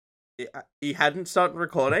You hadn't started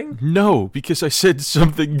recording? No, because I said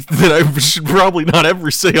something that I should probably not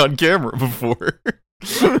ever say on camera before.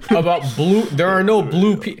 About blue. There are no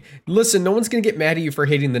blue people. Listen, no one's gonna get mad at you for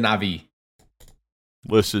hating the Na'vi.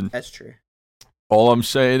 Listen, That's true. all I'm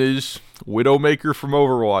saying is, Widowmaker from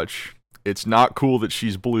Overwatch. It's not cool that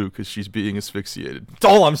she's blue because she's being asphyxiated. That's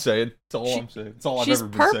all I'm saying. That's all I'm saying. That's all I've ever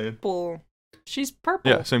been saying. She's purple.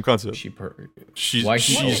 Yeah, same concept. She's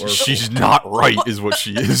not right, is what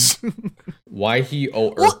she is. Why he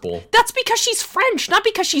Well, purple? that's because she's French, not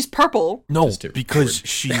because she's purple. No, because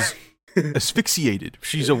she's asphyxiated.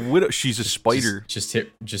 She's a widow. She's a spider. Just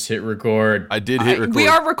hit record. I did hit record. We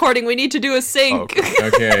are recording. We need to do a sync.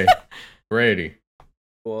 Okay. Ready.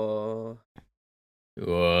 Whoa.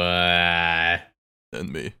 What?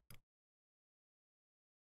 And me.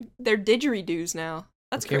 They're didgeridoos now.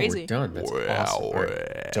 That's Okay, crazy. We're done. That's awesome. All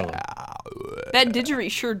right, done. That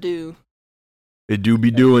didgery sure do. It do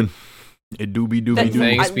be doing. It do be That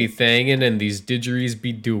doing. Thanks be thangin' and these didgeries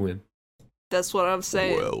be doing. That's what I'm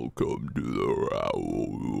saying. Welcome to the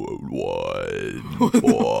round one. Oh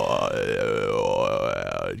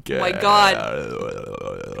my god.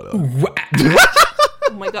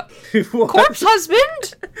 Oh my god. Corpse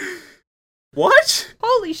husband? What?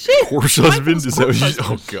 Holy shit. Horse husband? Is that what you...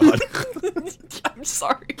 Oh god. I'm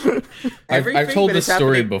sorry. I've told this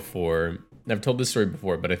story before. I've told this story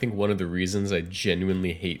before, but I think one of the reasons I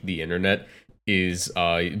genuinely hate the internet is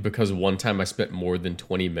because one time I spent more than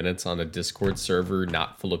 20 minutes on a Discord server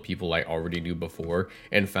not full of people I already knew before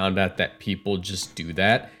and found out that people just do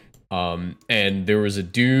that. And there was a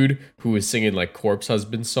dude who was singing like Corpse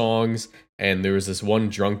Husband songs, and there was this one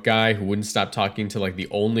drunk guy who wouldn't stop talking to like the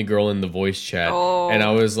only girl in the voice chat. And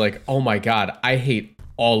I was like, oh my god, I hate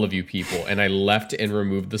all of you people. And I left and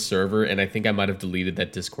removed the server, and I think I might have deleted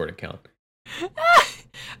that Discord account.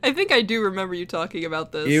 I think I do remember you talking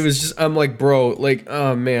about this. It was just, I'm like, bro, like,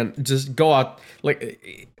 oh man, just go out,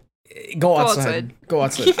 like, go outside. Go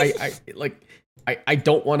outside. I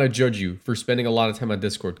don't want to judge you for spending a lot of time on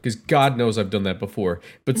Discord, because God knows I've done that before,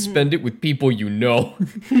 but spend it with people you know.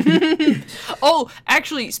 Oh,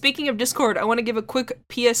 actually, speaking of Discord, I want to give a quick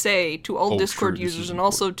PSA to all Discord users and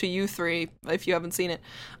also to you three, if you haven't seen it.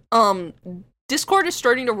 Discord is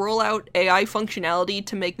starting to roll out AI functionality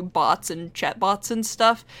to make bots and chatbots and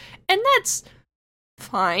stuff, and that's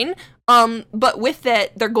fine. But with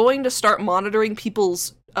that, they're going to start monitoring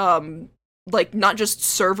people's, like, not just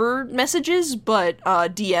server messages, but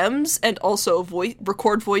DMs, and also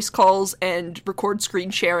record voice calls and record screen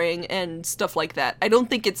sharing and stuff like that. I don't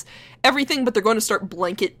think it's everything, but they're going to start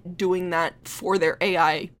blanket doing that for their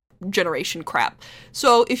AI generation crap.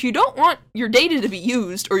 So if you don't want your data to be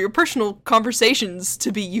used or your personal conversations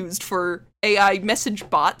to be used for AI message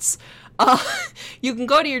bots, you can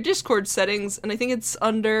go to your Discord settings, and I think it's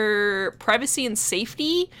under privacy and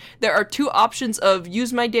safety. There are two options of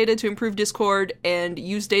use my data to improve Discord and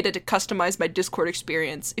use data to customize my Discord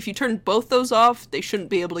experience. If you turn both those off, they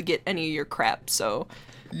shouldn't be able to get any of your crap. So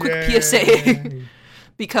quick PSA,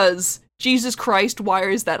 because Jesus Christ, why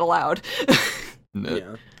is that allowed?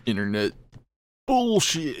 Internet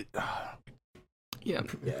bullshit. Yeah.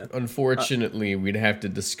 Unfortunately, we'd have to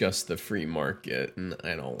discuss the free market, and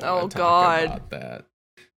I don't want to talk about that.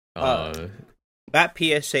 That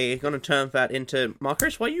PSA is going to turn that into...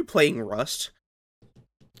 Marcus, why are you playing Rust?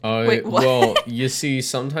 Wait, what? Well, you see,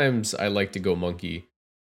 sometimes I like to go monkey,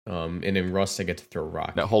 and in Rust I get to throw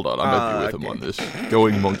rock. Now, hold on, I might be with him on this.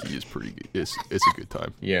 Going monkey is pretty good. It's a good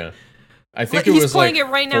time. Yeah. I think He's it was like playing it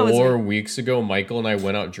right now, 4 weeks ago. Michael and I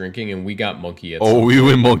went out drinking, and we got monkey. We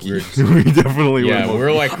went monkey. We definitely went monkey. Yeah,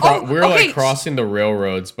 we're like like crossing the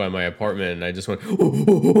railroads by my apartment, and I just went.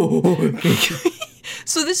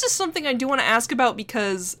 So this is something I do want to ask about,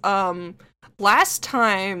 because last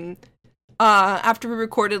time, after we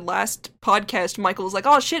recorded last podcast, Michael was like,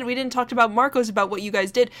 "Oh shit, we didn't talk about Marcos about what you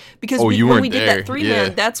guys did," because when we did that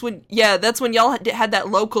 3-man, that's when y'all had that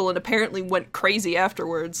local and apparently went crazy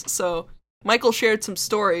afterwards. So Michael shared some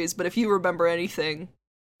stories, but if you remember anything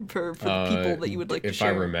for the people that you would like to share.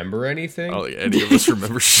 If I remember anything? I don't think any of us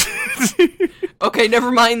remember shit. Okay,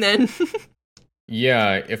 never mind then.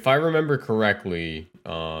 Yeah, if I remember correctly,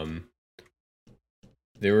 there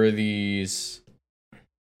were these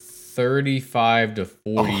 35 to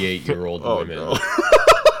 48-year-old women. No.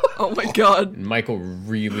 Oh my god. And Michael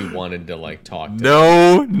really wanted to, like, talk to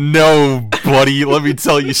them. No, buddy. Let me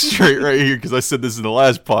tell you straight right here, because I said this in the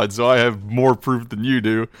last pod, so I have more proof than you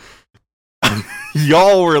do.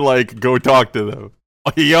 Y'all were like, go talk to them.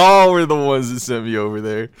 Y'all were the ones that sent me over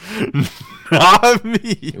there. Not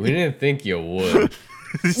me. We didn't think you would.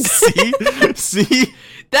 See?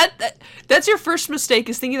 That's your first mistake,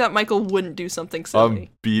 is thinking that Michael wouldn't do something silly. I'm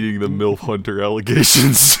beating the MILF Hunter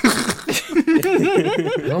allegations.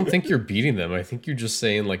 I don't think you're beating them. I think you're just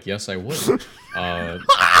saying, like, yes, I would.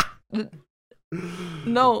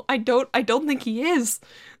 No, I don't think he is.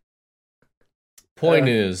 Point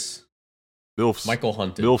is, MILFs, Michael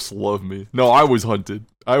hunted. MILFs love me. No, I was hunted.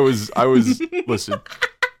 I was, listen,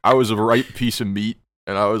 I was a right piece of meat,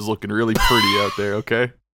 and I was looking really pretty out there,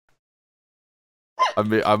 okay? I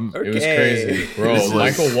mean, It was crazy, bro.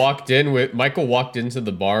 Michael walked into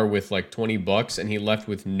the bar with like $20, and he left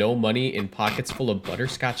with no money and pockets full of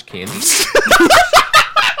butterscotch candy.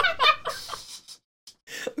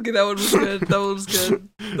 Okay, that one was good.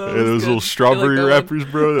 Those little strawberry wrappers,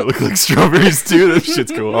 bro, that look like strawberries too. That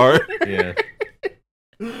shit's go hard. Yeah.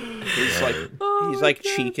 He's like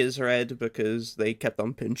cheek is red because they kept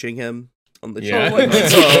on pinching him on the cheek. Yeah.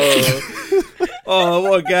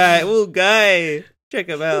 What guy. Check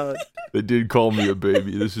him out. They did call me a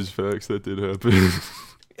baby. This is facts. That did happen.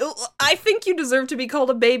 I think you deserve to be called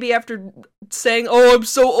a baby after saying, "Oh, I'm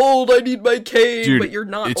so old, I need my cane," Dude, but you're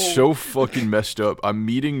not it's old. so fucking messed up. I'm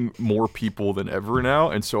meeting more people than ever now,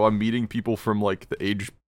 and so I'm meeting people from like the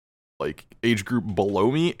age group below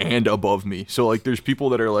me and above me. So like there's people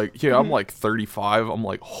that are like, yeah, I'm like 35. I'm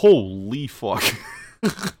like, holy fuck.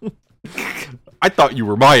 I thought you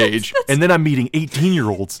were my age. And then I'm meeting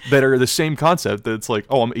 18-year-olds that are the same concept. That's like,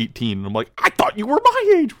 oh, I'm 18. And I'm like, I thought you were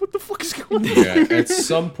my age. What the fuck is going on? Yeah, at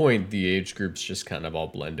some point, the age groups just kind of all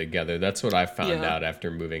blend together. That's what I found out after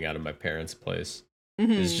moving out of my parents' place.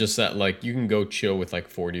 Mm-hmm. It's just that, like, you can go chill with,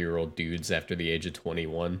 like, 40-year-old dudes after the age of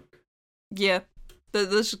 21. Yeah,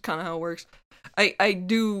 this is kind of how it works. I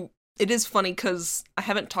do... It is funny because I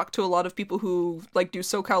haven't talked to a lot of people who, like, do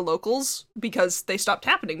SoCal locals because they stopped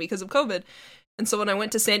happening because of COVID. And so when I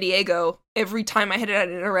went to San Diego, every time I had an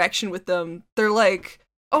interaction with them, they're like,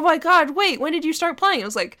 "Oh my god, wait, when did you start playing?" I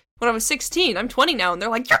was like, "When I was 16, I'm 20 now." And they're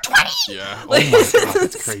like, "You're 20!" Yeah, like, oh my god,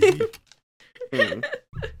 that's crazy.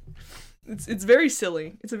 It's very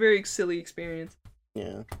silly. It's a very silly experience.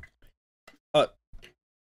 Yeah.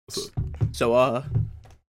 So,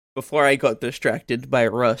 before I got distracted by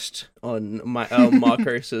Rust on my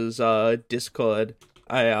Marcus's Discord,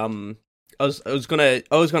 I was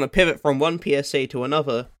gonna pivot from one PSA to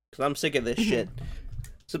another because I'm sick of this shit.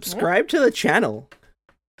 Subscribe to the channel.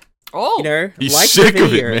 Oh, you know, he's like sick the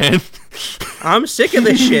of video. it, man. I'm sick of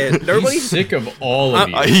this shit. He's sick of all of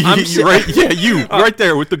you. You right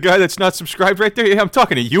there with the guy that's not subscribed right there. Yeah, I'm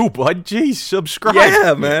talking to you, bud. Jeez, subscribe.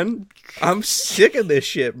 Yeah, man. I'm sick of this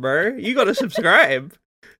shit, bro. You gotta subscribe.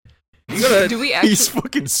 You gotta. Do we actually? He's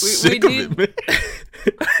fucking sick of it, man.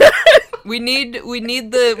 We need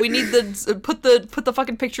the put the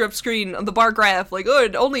fucking picture up screen on the bar graph. Like, oh,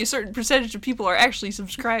 only a certain percentage of people are actually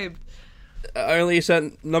subscribed. Only a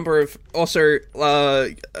certain number of. Also,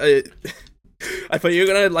 I thought you were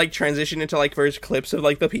gonna like transition into like first clips of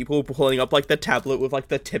like the people pulling up like the tablet with like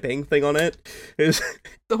the tipping thing on it.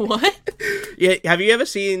 The what? Yeah, have you ever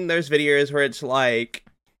seen those videos where it's like?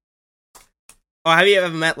 Oh, have you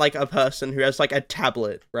ever met, like, a person who has, like, a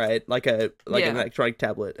tablet, right? Like an electronic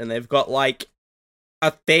tablet, and they've got, like, a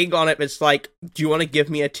thing on it that's like, do you want to give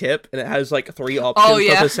me a tip? And it has, like, 3 options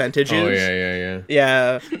for percentages. Oh, yeah.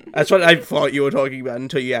 Yeah, that's what I thought you were talking about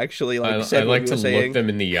until you actually, like, said what you were saying. I like to look them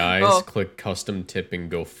in the eyes, click custom tip, and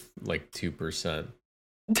go, 2%.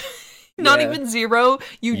 Not even 0?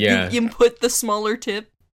 You input the smaller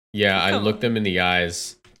tip? Yeah, I look them in the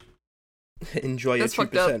eyes. Enjoy your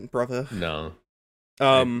 2%, brother. No.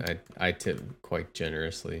 I tip quite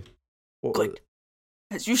generously. Good.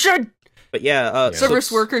 As you should. But yeah,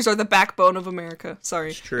 service workers are the backbone of America. Sorry.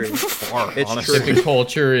 It's true. It's true.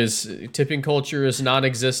 Tipping culture is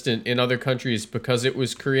non-existent in other countries because it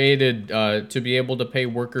was created to be able to pay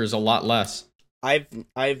workers a lot less.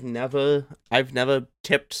 I've never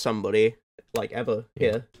tipped somebody like ever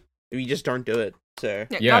here. We just don't do it. So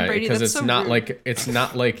yeah, because it's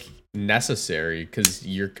not like necessary because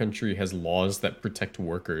your country has laws that protect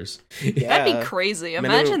workers. Yeah. That'd be crazy.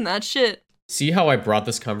 Imagine that shit. See how I brought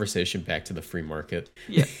this conversation back to the free market?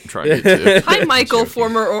 Yeah. I'm trying to get tip. Hi, Michael,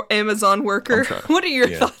 former Amazon worker. What are your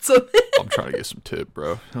thoughts on this? I'm trying to get some tip,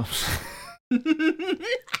 bro. Yeah.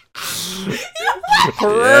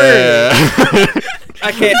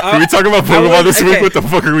 Okay. Can we talk about Pokemon this week? What the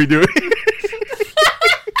fuck are we doing?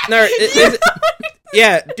 No,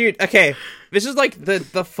 yeah, dude, okay. This is like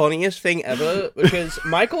the funniest thing ever because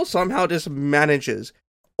Michael somehow just manages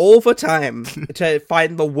all the time to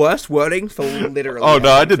find the worst wording for literally. Oh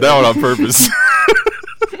no, I did that one on purpose.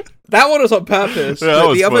 That one was on purpose.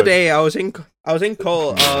 Yeah, the other day I was in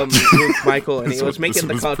call with Michael and he was making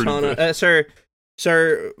the katana.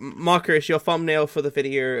 So, Marcus, your thumbnail for the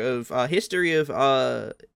video of history of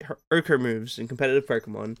Ochre moves in competitive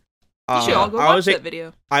Pokemon. You should all go watch that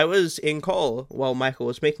video. I was in call while Michael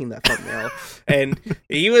was making that thumbnail, and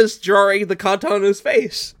he was drawing the Kartana's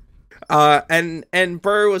face. And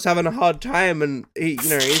Burr was having a hard time, and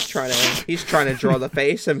he's trying to draw the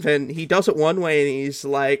face, and then he does it one way, and he's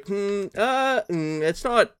like, it's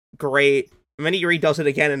not great. And then he redoes it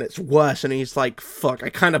again, and it's worse, and he's like, fuck, I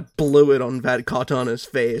kind of blew it on that Kartana's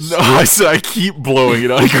face. No, I keep blowing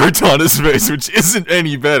it on Kartana's face, which isn't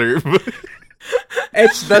any better, but...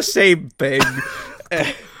 It's the same thing.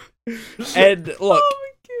 And look,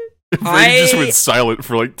 I just went silent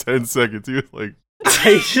for like 10 seconds. He was like,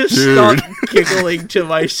 I just start giggling to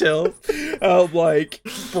myself. I'm like,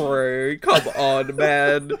 bro, come on,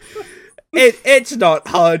 man. It's not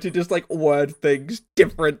hard to just like word things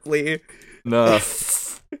differently. Nah,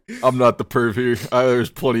 I'm not the perv here.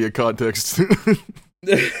 There's plenty of context.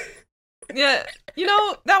 Yeah,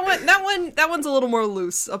 that one's a little more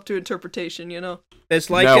loose, up to interpretation. It's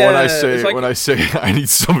like now when I say I need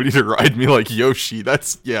somebody to ride me like Yoshi,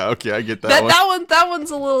 that's okay, I get that one. That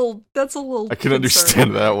one's a little. That's a little. I can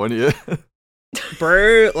understand that one, yeah.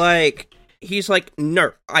 Bro, like he's like,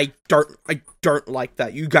 no, I don't like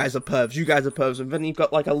that. You guys are pervs. And then you've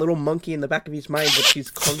got like a little monkey in the back of his mind, which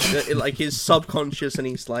he's like his subconscious, and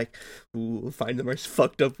he's like, ooh, find the most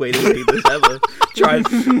fucked up way to say this ever.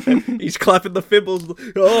 He's clapping the thimbles.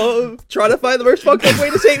 Oh, trying to find the most fucked up way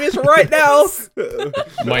to say this right now.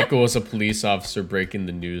 Michael is a police officer breaking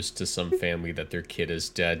the news to some family that their kid is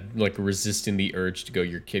dead, like resisting the urge to go,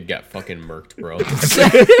 your kid got fucking murked, bro.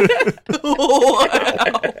 Wow.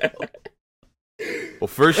 Well,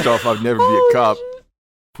 first off, I'd never be a cop.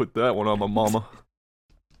 Put that one on my mama.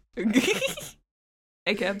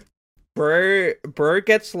 Hey, Kev. Bro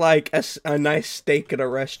gets like a nice steak at a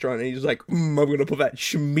restaurant, and he's like, I'm gonna put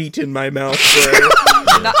that meat in my mouth, bro.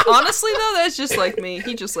 Honestly, though, that's just like me.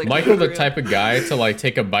 He just like Michael, the type of guy to like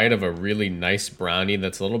take a bite of a really nice brownie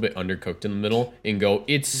that's a little bit undercooked in the middle and go,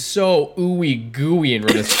 it's so ooey gooey, and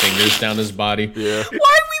run his fingers down his body. Yeah. Why are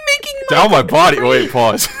we making down my body? Wait,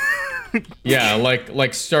 pause. Yeah,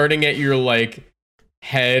 like starting at your like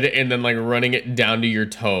head and then like running it down to your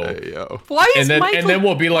toe. Hey, yo. Why is and Michael? And then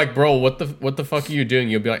we'll be like, bro, what the fuck are you doing?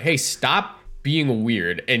 You'll be like, hey, stop being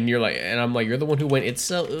weird. And you're like, and I'm like, you're the one who went, it's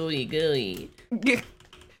so ooey gooey.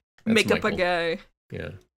 Make up a guy. Yeah.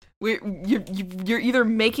 You're either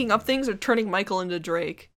making up things or turning Michael into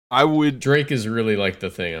Drake. Drake is really like the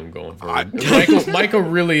thing I'm going for. Michael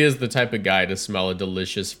really is the type of guy to smell a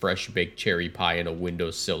delicious fresh baked cherry pie in a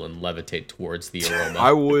windowsill and levitate towards the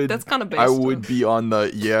aroma. That's kind of I would be on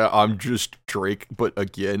the I'm just Drake but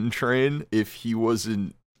again train if he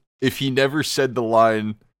never said the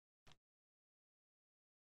line,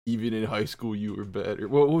 even in high school you were better.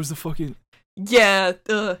 What was the fucking Yeah,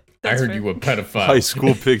 I heard you were a pedophile. High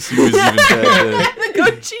school pics, he was even better.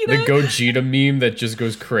 The Gogeta meme that just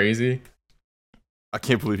goes crazy. I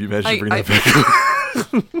can't believe you managed to bring that back.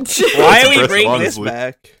 Why are we bringing this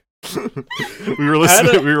back? we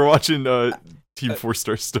were watching Team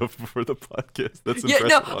 4-Star stuff before the podcast. That's impressive.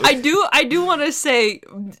 Yeah, no, I do want to say,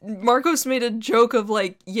 Marcos made a joke of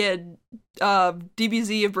like,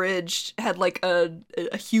 DBZ Abridged had like a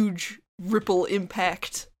huge ripple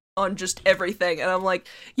impact on just everything, and I'm like,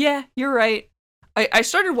 yeah, you're right. I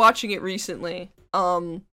started watching it recently.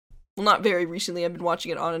 Well, not very recently. I've been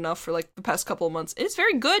watching it on and off for like the past couple of months. And it's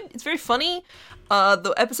very good. It's very funny.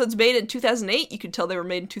 The episodes made in 2008. You could tell they were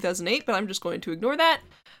made in 2008, but I'm just going to ignore that.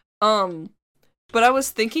 But I was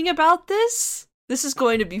thinking about this. This is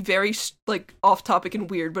going to be very like off topic and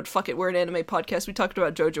weird, but fuck it, we're an anime podcast. We talked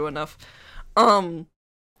about JoJo enough.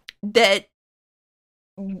 That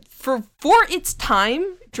for its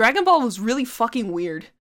time, Dragon Ball was really fucking weird.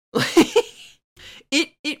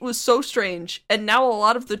 It was so strange, and now a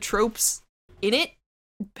lot of the tropes in it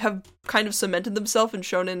have kind of cemented themselves in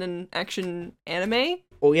shonen and action anime.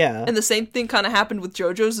 Oh yeah. And the same thing kind of happened with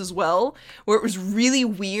JoJo's as well, where it was really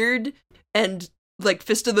weird and like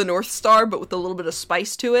Fist of the North Star, but with a little bit of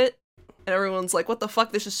spice to it. And everyone's like, what the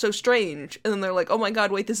fuck, this is so strange. And then they're like, oh my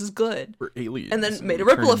god, wait, this is good. We're aliens. And then made a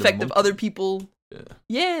ripple effect of other people.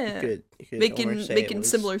 Yeah. You could making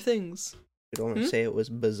similar things. You don't want to say it was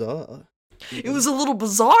bizarre. It was a little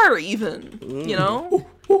bizarre, even, you know?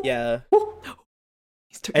 Yeah.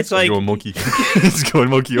 It's like... going monkey. He's going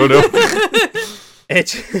monkey, oh no.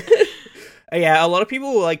 It's... yeah, a lot of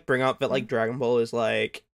people like bring up that like Dragon Ball is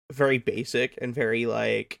like very basic and very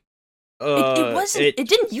like... it wasn't. It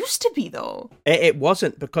didn't used to be, though. It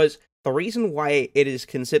wasn't, because the reason why it is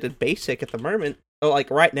considered basic at the moment, or like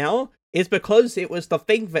right now, is because it was the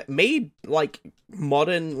thing that made, like,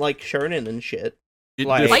 modern, like, shonen and shit. It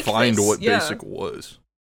Like defined this, what yeah. basic was.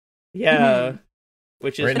 Yeah.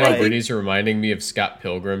 Which is Right like, now, Brittany's reminding me of Scott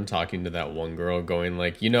Pilgrim talking to that one girl, going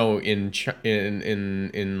like, in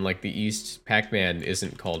like the East, Pac-Man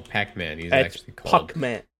isn't called Pac-Man. He's actually called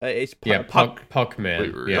Puck-Man. It's Puck-Man.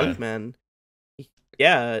 Wait, really? Yeah, Puck-Man.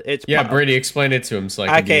 Yeah, it's yeah. Brittany, explain it to him so I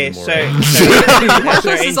can Okay, give him so, more. so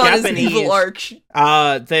Marcus in is on his Japanese, evil arc.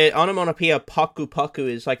 the onomatopoeia paku paku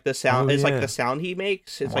is like the sound. Oh, It's like yeah. the sound he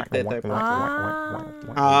makes. It's like the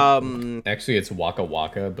Actually, it's Waka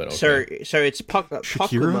Waka, but okay. so it's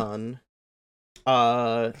Puckman,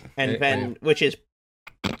 and then which is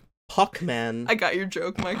Puckman, I got your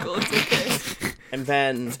joke, Michael. It's okay. and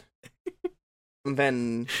then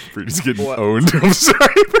Brittany's getting What? owned. I'm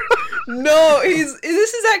sorry. No,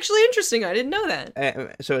 this is actually interesting. I didn't know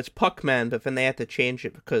that. so it's Puckman, but then they had to change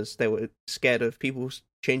it because they were scared of people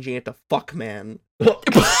changing it to Fuckman,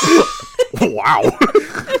 Wow.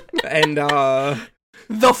 and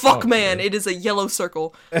The fuck Oh, man. man. It is a yellow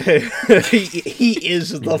circle. he is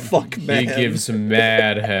the Fuckman. He gives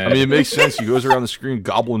mad head. I mean, it makes sense. He goes around the screen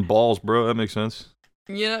gobbling balls, bro. That makes sense.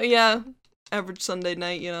 Yeah. Average Sunday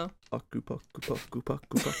night, you know. Pucku, pucku, pucku, pucku,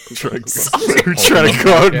 pucku, Try pucku, to, try to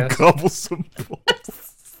go out and gobble some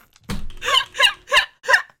balls.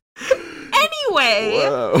 Anyway,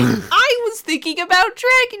 Wow. I was thinking about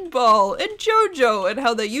Dragon Ball and JoJo and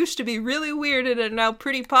how they used to be really weird and are now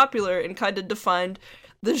pretty popular and kind of defined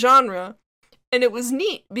the genre. And it was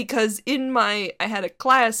neat because I had a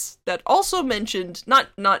class that also mentioned not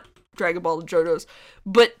Dragon Ball and JoJo's,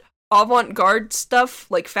 but avant-garde stuff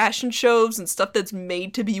like fashion shows and stuff that's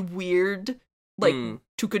made to be weird, like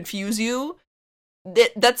to confuse you.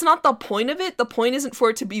 That's not the point of it. The point isn't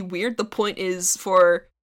for it to be weird. The point is for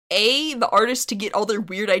the artist to get all their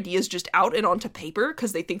weird ideas just out and onto paper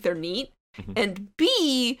because they think they're neat, and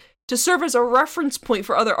B, to serve as a reference point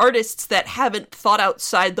for other artists that haven't thought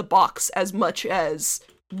outside the box as much as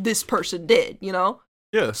this person did, you know?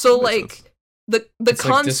 Yeah. So, makes like, sense. the it's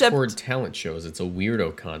like concept... Discord talent shows. It's a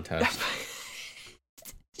weirdo contest.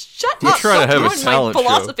 Shut We're up! trying to Don't have a ruin my talent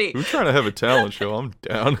philosophy. show. We're trying to have a talent show. I'm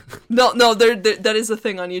down. No, that is a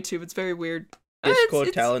thing on YouTube. It's very weird. Discord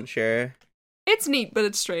It's- talent share. It's neat, but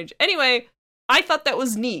it's strange. Anyway, I thought that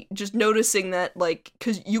was neat, just noticing that, like,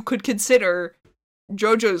 because you could consider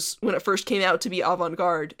JoJo's, when it first came out, to be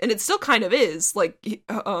avant-garde, and it still kind of is. Like,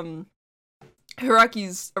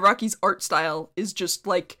 Araki's art style is just,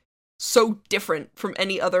 like, so different from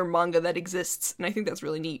any other manga that exists, and I think that's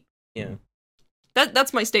really neat. Yeah.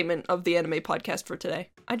 That's my statement of the anime podcast for today.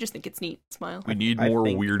 I just think it's neat. Smile. We need I more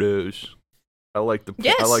think- weirdos. I like the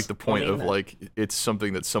Yes! I like the point mean of that. like it's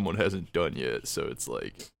something that someone hasn't done yet, so it's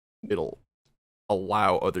like it'll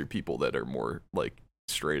allow other people that are more like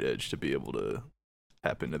straight edge to be able to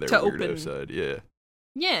tap into their To weirdo open. side. Yeah,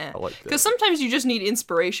 Yeah. I like that. Because sometimes you just need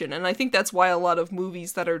inspiration, and I think that's why a lot of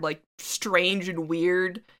movies that are, like, strange and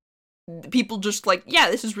weird, people just like, yeah,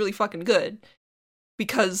 this is really fucking good.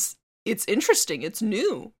 Because it's interesting, it's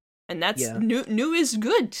new. And that's, Yeah. new is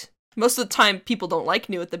good. Most of the time, people don't like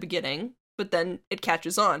new at the beginning, but then it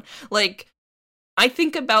catches on. Like, I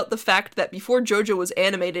think about the fact that before JoJo was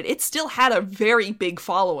animated, it still had a very big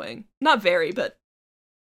following. Not very, but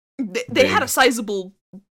they had a sizable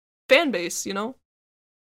fan base, you know?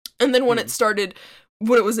 And then when it started,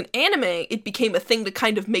 when it was an anime, it became a thing to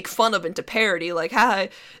kind of make fun of and to parody, like, haha,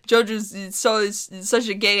 JoJo's it's such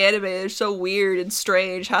a gay anime, it's so weird and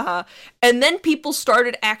strange, haha. And then people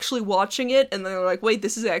started actually watching it, and they're like, wait,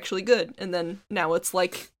 this is actually good. And then now it's,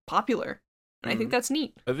 like, popular. And I think that's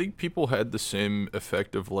neat. I think people had the same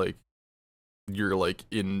effect of like you're like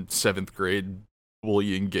in 7th grade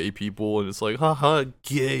bullying gay people, and it's like, haha,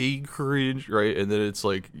 gay, cringe, right? And then it's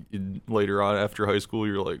like later on after high school,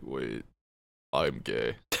 you're like, wait, I'm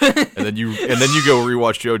gay, and then you go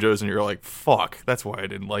rewatch JoJo's, and you're like, fuck, that's why I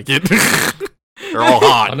didn't like it. They're all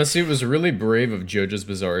hot. Honestly, it was really brave of JoJo's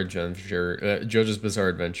Bizarre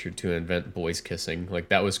Adventure to invent boys kissing. Like,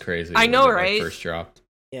 that was crazy. I know, when it, like, right? first dropped.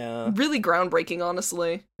 Yeah. Really groundbreaking,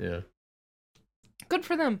 honestly. Yeah. Good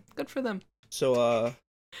for them. Good for them. So,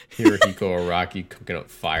 Hirohiko Araki cooking up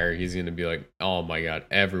fire. He's gonna be like, "Oh my god,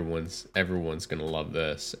 everyone's gonna love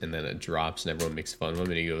this," and then it drops and everyone makes fun of him,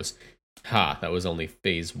 and he goes, "Ha, that was only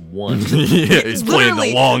phase 1." Yeah, he's playing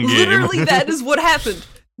the long game. Literally, that is what happened.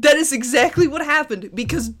 That is exactly what happened.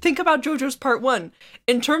 Because think about JoJo's Part 1.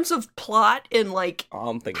 In terms of plot and, like,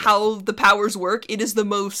 I'm thinking how the powers work, it is the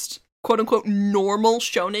most, quote-unquote, normal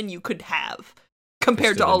shonen you could have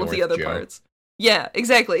compared Fist to of the all of the North, other Joe. parts. Yeah,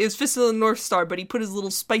 exactly. It was Fist of the North Star, but he put his little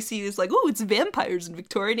spicy, it's like, oh, it's vampires in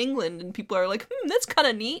Victorian England, and people are like, that's kind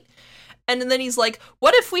of neat. And then he's like,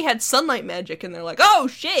 what if we had sunlight magic? And they're like, oh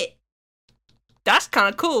shit, that's kind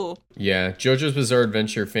of cool. Yeah, JoJo's Bizarre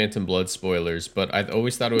Adventure Phantom Blood spoilers, but I've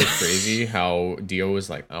always thought it was crazy how Dio was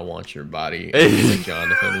like, I want your body. And like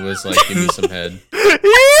Jonathan was like, give me some head.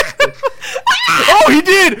 Oh, he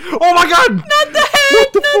did! Oh my god! Not the head!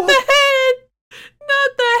 Not the head!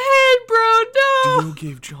 Not the head, bro! No! Dio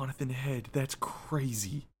gave Jonathan head. That's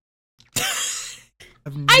crazy.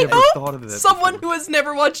 I've never thought of that. Someone before. who has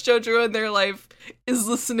never watched JoJo in their life is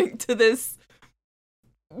listening to this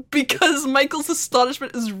because Michael's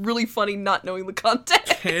astonishment is really funny not knowing the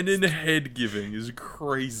context. Canon head giving is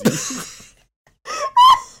crazy.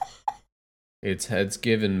 It's heads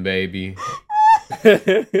given, baby.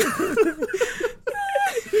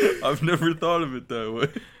 I've never thought of it that way.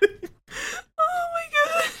 Oh my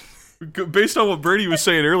god. Based on what Brady was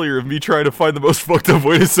saying earlier of me trying to find the most fucked up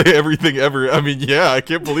way to say everything ever, I mean, yeah, I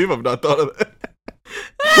can't believe I've not thought of that.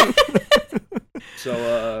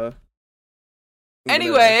 So,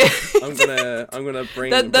 anyway. I'm gonna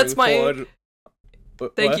bring that's my forward...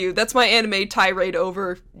 Thank you. That's my anime tirade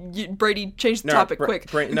over. Brady, change the topic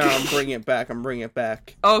quick. No, I'm bringing it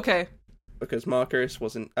back. Oh, okay. Because Marcus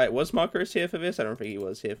wasn't... was Marcus here for this? I don't think he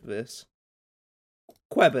was here for this.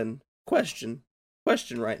 Queben, question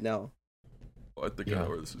right now. Oh, I think I know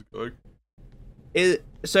where this is going.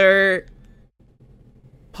 Sir,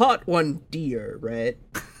 part 1 deer, right?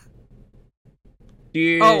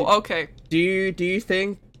 Okay. Do you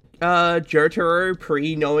think Jotaro,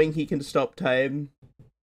 pre-knowing he can stop time,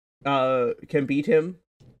 can beat him?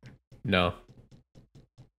 No.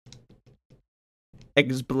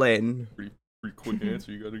 Explain. Pretty quick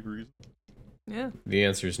answer, you gotta agree. Yeah. The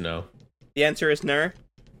answer is no. The answer is no.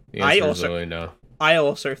 The answer is really no. I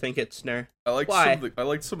also think it's no. I liked Why?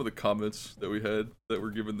 some of the comments that we had that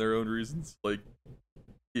were given their own reasons. Like,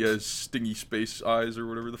 he has stingy space eyes or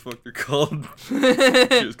whatever the fuck they're called.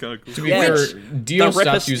 It was kind of cool. To be fair, Dio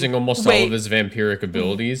stopped using almost all Wait. of his vampiric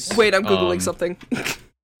abilities. Wait, I'm Googling something.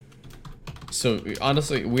 So,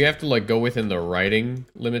 honestly, we have to, like, go within the writing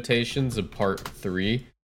limitations of part 3.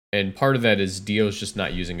 And part of that is Dio's just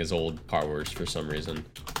not using his old powers for some reason.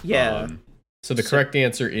 Yeah. So the correct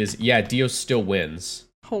answer is, yeah, Dio still wins.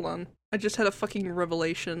 Hold on. I just had a fucking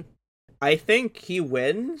revelation. I think he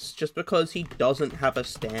wins just because he doesn't have a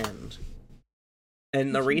stand.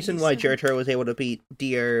 And the reason why Jotaro was able to beat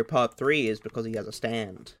Dio part 3 is because he has a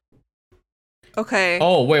stand. Okay.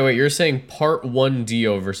 Oh, wait, you're saying part 1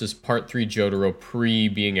 Dio versus part 3 Jotaro pre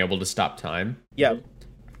being able to stop time? Yeah.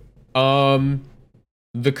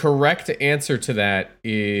 The correct answer to that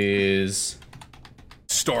is...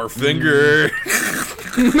 Starfinger!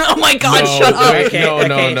 Oh my god, shut up! Wait, Okay,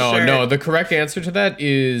 sure. no. The correct answer to that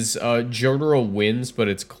is Jotaro wins, but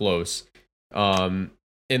it's close. And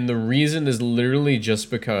the reason is literally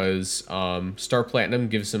just because Star Platinum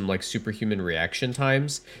gives him like superhuman reaction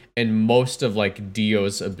times, and most of like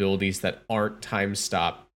Dio's abilities that aren't time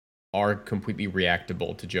stop are completely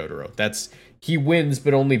reactable to Jotaro. He wins,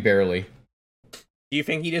 but only barely. Do you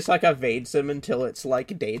think he just like evades him until it's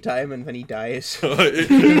like daytime and then he dies?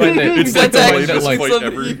 It's like the latest fight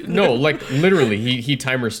ever. No, like literally, he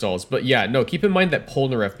timer stalls. But yeah, no, keep in mind that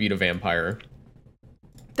Polnareff beat a vampire.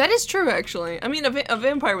 That is true, actually. I mean, a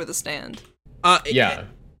vampire with a stand. Yeah.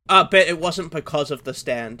 But it wasn't because of the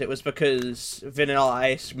stand. It was because Vanilla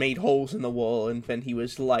Ice made holes in the wall, and then he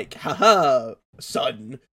was like, "Haha,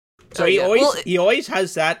 son." So he always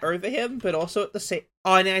has that over him, but also at the same.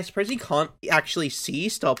 Oh, and I suppose he can't actually see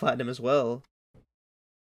Star Platinum as well.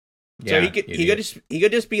 Yeah, so he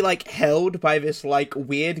could just be like held by this like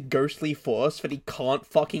weird ghostly force that he can't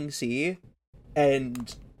fucking see,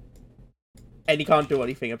 and he can't do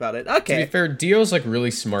anything about it. Okay. To be fair, Dio's like really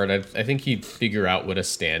smart. I think he'd figure out what a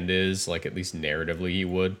stand is, like at least narratively he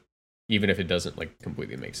would, even if it doesn't like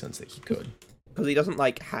completely make sense that he could. Because he doesn't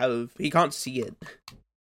he can't see it.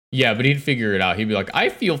 Yeah, but he'd figure it out. He'd be like, I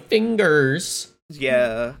feel fingers.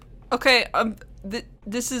 Yeah. Okay,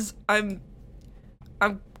 this is I'm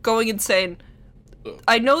going insane.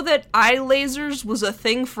 I know that eye lasers was a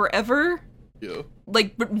thing forever. Yeah.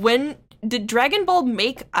 Like, but when did Dragon Ball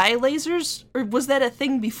make eye lasers, or was that a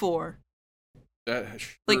thing before? That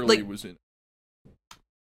surely was in.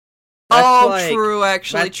 True,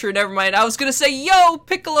 actually, true. Never mind. I was gonna say, yo,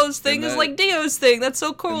 Piccolo's thing is like Dio's thing. That's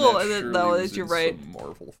so cool. And then, no, you're right.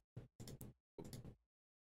 Marvel.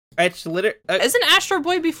 It's literally. Isn't Astro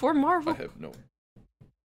Boy before Marvel? I have no.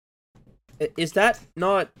 Is that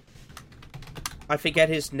not? I forget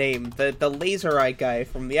his name. The laser eye guy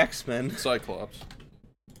from the X-Men. Cyclops.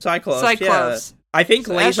 Yeah. I think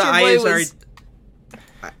laser eyes are.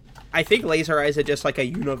 I think laser eyes are just like a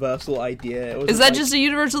universal idea. Is that just a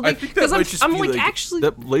universal thing? Because I'm like, actually,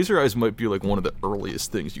 that laser eyes might be like one of the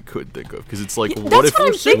earliest things you could think of, because it's like, Yeah, what if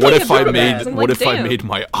I damn. made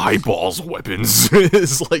my eyeballs weapons?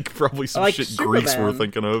 It's like probably some Like shit Greeks were Superman.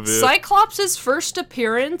 thinking of. Yeah. Cyclops' first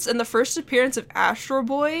appearance and the first appearance of Astro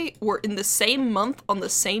Boy were in the same month on the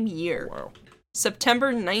same year. Wow. September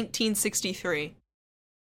 1963.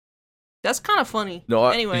 That's kind of funny. No,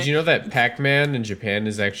 anyway, Did you know that Pac-Man in Japan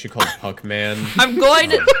is actually called Puck-Man? I'm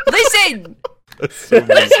going to listen. That's so mean.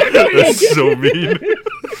 That's so mean.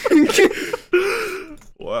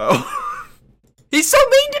 Wow. He's so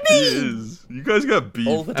mean to He me. is. You guys got beef.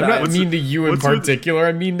 All the I'm not time. mean to you in what's with- particular.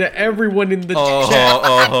 I mean to everyone in the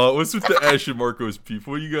chat. What's with the Ash and Marcos beef?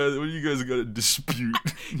 What do you guys got to dispute?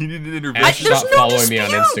 You need an interview. Ash there's stopped no following me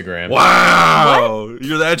on dispute. Instagram. Wow.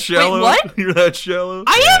 You're that shallow? what? You're that shallow?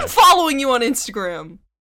 I am following you on Instagram.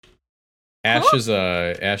 Ash is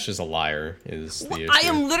a liar. Is the issue. I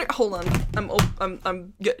am literally. Hold on.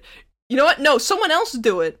 I'm good. You know what? No, someone else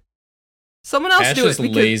do it. Someone else Ash do it. is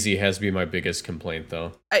lazy has to be my biggest complaint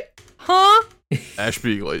though. Huh? Ash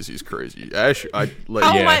being lazy is crazy. Ash, How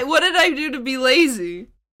Yeah. am I? What did I do to be lazy?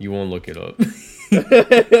 You won't look it up.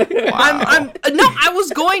 I'm no. I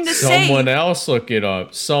was going to say. Someone else look it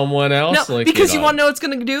up. Someone else No, look because it you up. want to know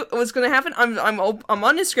what's gonna happen. I'm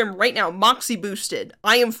on Instagram right now. Moxie boosted.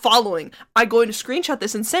 I am following. I'm going to screenshot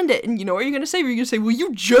this and send it. And you know what you're gonna say? You're gonna say, "Well,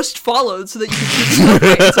 you just followed so that you can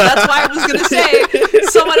keep it." So that's why I was gonna say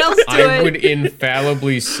someone else do I it. would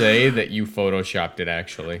infallibly say that you photoshopped it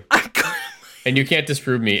actually. And you can't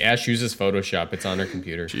disprove me. Ash uses Photoshop. It's on her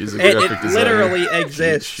computer. She is a It graphic designer. literally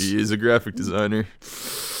exists. She is a graphic designer.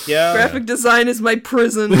 Yeah. Graphic design is my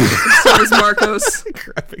prison. So is Marcos.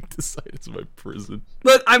 Graphic design is my prison.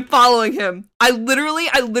 Look, I'm following him. I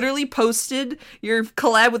literally posted your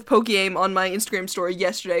collab with Pokeaim on my Instagram story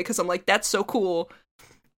yesterday because I'm like, that's so cool.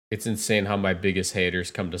 It's insane how my biggest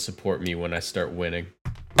haters come to support me when I start winning.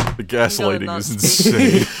 The gaslighting not is speak.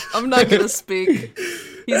 insane. I'm not gonna speak.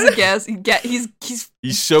 He's a gas.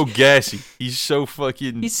 He's so gassy. He's so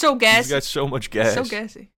fucking. He's so He's gassy. got so much gas. So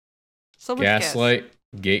gassy. So much gas. Gaslight,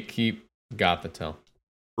 gatekeep, Gothitell.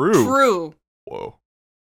 True. Whoa.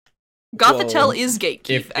 Gothitell Whoa. is gatekeep.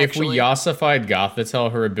 If we actually. Yossified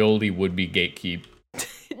Gothitell, her ability would be gatekeep.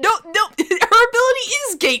 No, her ability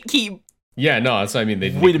is gatekeep. Yeah, no, that's what I mean.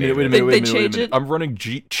 Wait a minute. They change it? I'm running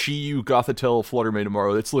Chi-Yu Gothitell Fluttermane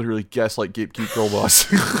tomorrow. That's literally Gaslight Gatekeep Girl Boss.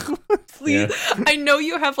 Please, I know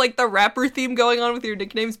you have like the rapper theme going on with your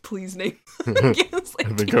nicknames. Please name. I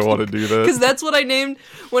think I want to do that. Because that's what I named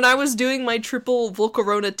when I was doing my triple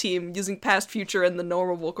Volcarona team using past, future, and the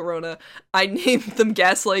normal Volcarona. I named them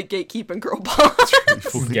Gaslight, Gatekeep, and Girl Boss.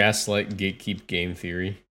 Gaslight, gatekeep, game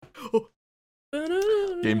theory.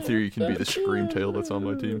 Game Theory can be the Scream Tail that's on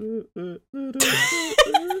my team.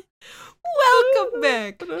 Welcome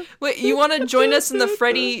back. Wait, you want to join us in the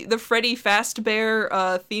Freddy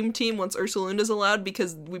Fazbear theme team once Ursaluna's allowed?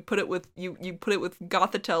 Because we put it with you put it with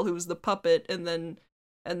Gothitell, who's the puppet, and then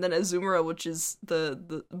Azumarill, which is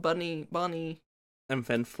the bunny Bonnie. And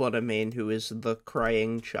then Fluttermane, who is the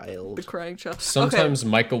crying child. The crying child. Sometimes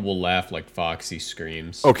Michael will laugh like Foxy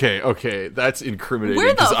screams. Okay, that's incriminating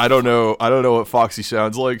Where the because I don't know what Foxy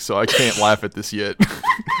sounds like, so I can't laugh at this yet.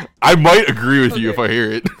 I might agree with you if I hear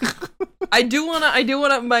it. I do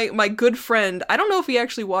wanna my good friend, I don't know if he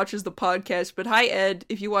actually watches the podcast, but hi Ed,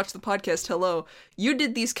 if you watch the podcast, hello. You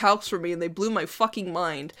did these calcs for me and they blew my fucking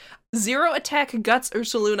mind. 0 attack Guts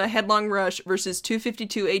Ursaluna Headlong Rush versus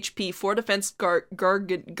 252 HP, 4 defense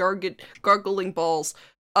Gargling Balls.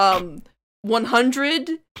 101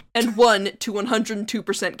 to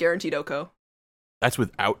 102% guaranteed OCO. That's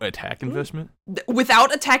without attack investment?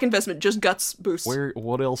 Without attack investment, just Guts boost.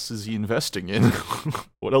 What else is he investing in?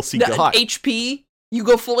 What else he got? HP, you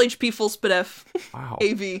go full HP, full spit F. Wow.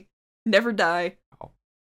 AV. Never die.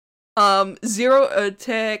 0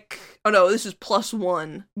 attack. Oh no, this is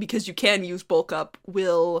 +1 because you can use bulk up.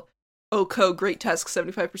 Will OCO Great Tusk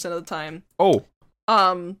 75% of the time. Oh.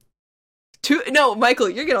 No, Michael,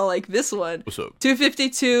 you're gonna like this one. What's up?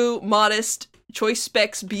 252 Modest Choice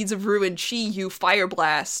Specs Beads of Ruin Chi-Yu Fire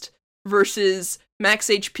Blast versus Max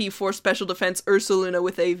HP 4 Special Defense Ursaluna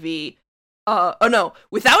with AV. Oh no,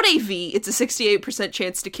 without AV, it's a 68%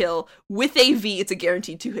 chance to kill. With AV, it's a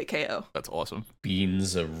guaranteed 2-hit KO. That's awesome.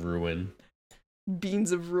 Beans of Ruin.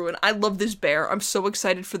 Beans of Ruin. I love this bear. I'm so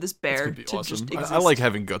excited for this bear That's to gonna be awesome. just exist. I like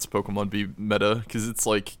having Guts Pokemon be meta, because it's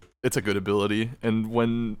a good ability, and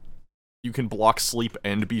when you can block sleep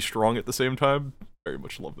and be strong at the same time, very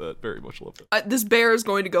much love that. This bear is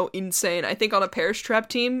going to go insane. I think on a Perish Trap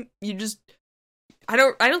team, you I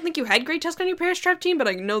don't think you had Great Tusk on your Perish Trap team, but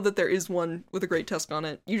I know that there is one with a Great Tusk on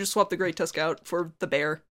it. You just swap the Great Tusk out for the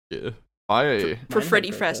bear. Yeah. For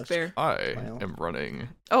Freddy Fast Bear. I am running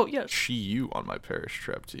Chi Yu on my Perish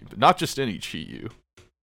Trap team, but not just any Chi Yu.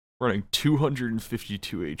 Running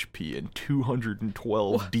 252 HP and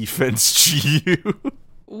 212 defense Chi Yu.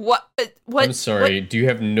 What? I'm sorry. Do you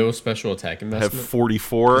have no special attack investment? I have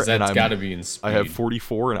 44, and that's got to be in speed. I have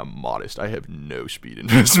 44, and I'm modest. I have no speed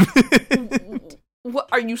investment. What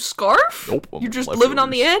are you, Scarf? Nope. You're just living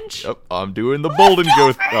on the edge. Yep. I'm doing the Bolden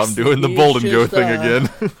Go. I'm doing the Bolden Go thing again.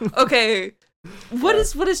 Okay. What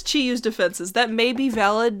is Chi Yu's defenses? That may be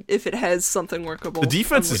valid if it has something workable. The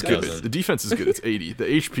defense is good. The defense is good. It's 80. The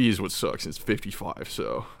HP is what sucks. It's 55.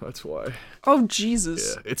 So that's why. Oh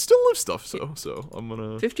Jesus. Yeah. It still lives stuff. So I'm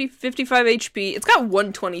gonna 55 HP. It's got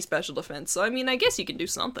 120 special defense. So I mean, I guess you can do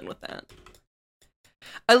something with that.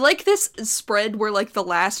 I like this spread where like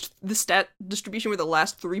the stat distribution where the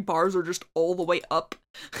last 3 bars are just all the way up.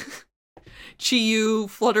 Chi Yu,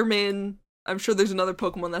 Flutterman. I'm sure there's another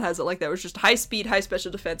Pokemon that has it like that. Where it's just high speed, high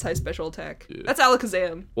special defense, high special attack. Yeah. That's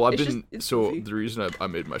Alakazam. Well, the reason I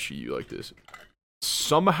made my Chi Yu like this,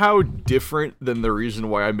 somehow different than the reason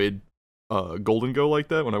why I made Golden Go like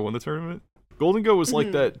that when I won the tournament. Golden Go was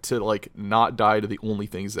like that to like not die to the only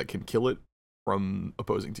things that can kill it from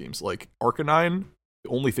opposing teams. Like Arcanine, the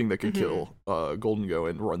only thing that could kill Golden Go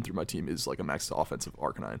and run through my team is like a max offensive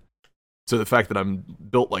Arcanine. So the fact that I'm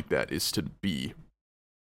built like that is to be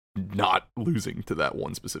not losing to that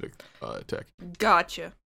one specific attack.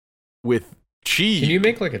 Gotcha. With Chi, can you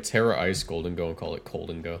make like a Terra Ice Golden Go and call it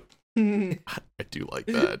Golden Go? I do like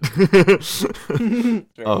that.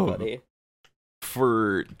 Very funny.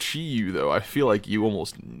 For Chi Yu though, I feel like you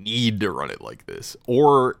almost need to run it like this,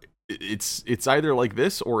 or it's either like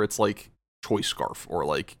this or it's like Choice Scarf or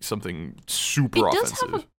like something super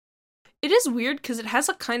offensive. It is weird because it has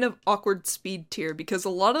a kind of awkward speed tier because a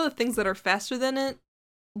lot of the things that are faster than it,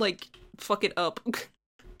 like, fuck it up.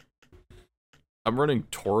 I'm running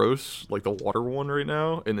Tauros, like the water one right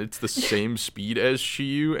now, and it's the same speed as Chi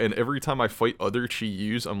Yu, and every time I fight other Chi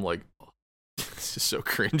Yus, I'm like, oh, this is so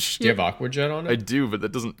cringe. Do you have Aqua Jet on it? I do, but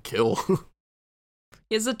that doesn't kill.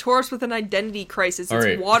 It's a Tauros with an identity crisis. It's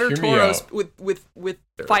right, water Tauros with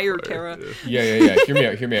fire Terra. Yeah.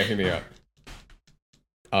 Hear me out.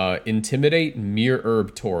 Intimidate Mirror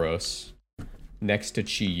Herb Tauros next to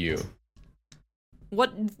Chi Yu.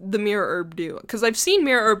 What the Mirror Herb do? Because I've seen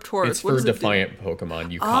Mirror Herb Tauros. It's for defiant Pokemon.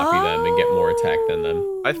 You copy them and get more attack than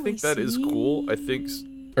them. I think that is cool. I think...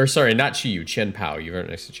 Or sorry, not Chi Yu, Chen Pao. You run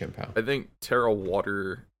next to Chen Pao. I think Terra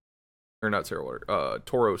Water... Or not Terra Water.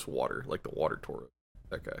 Tauros Water. Like the water Tauros.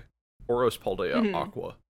 That guy. Tauros Paldea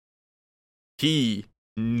Aqua. He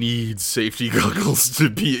needs safety goggles to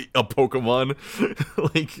be a Pokemon.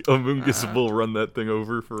 Like, Amoonguss will run that thing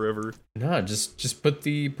over forever. No, just put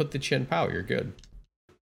the Chen Pao. You're good.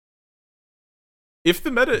 If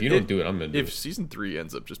the meta... If you don't do it, I'm gonna do it. If Season 3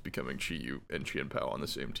 ends up just becoming Chi Yu and Chen Pao on the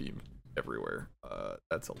same team everywhere,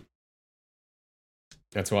 that's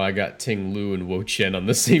why I got Ting Lu and Wo Chen on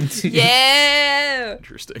the same team. Yeah!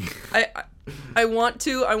 Interesting. I want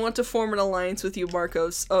to form an alliance with you,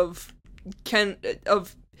 Marcos, I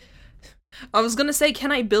was gonna say,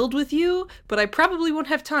 can I build with you? But I probably won't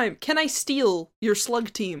have time. Can I steal your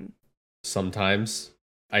slug team? Sometimes.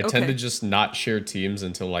 I tend to just not share teams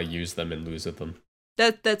until I use them and lose at them.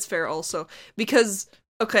 That's fair also. Because,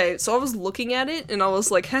 okay, so I was looking at it, and I was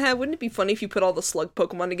like, haha, wouldn't it be funny if you put all the slug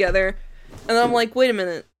Pokemon together? And then I'm like, wait a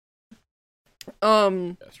minute.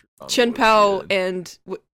 Chen Pao and...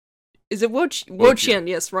 Is it Wo Qian?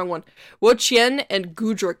 Yes, wrong one. Wo Qian and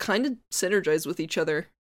Goodra kind of synergize with each other.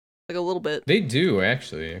 Like a little bit. They do,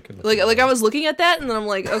 actually. I was looking at that, and then I'm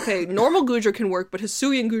like, okay, normal Goodra can work, but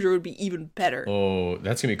Hisuian Goodra would be even better. Oh,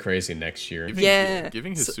 that's gonna be crazy next year.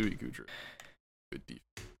 Giving Hisui Goodra good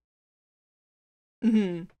defense.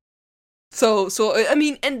 Mm-hmm. So I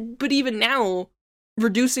mean, but even now,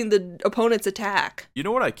 reducing the opponent's attack. You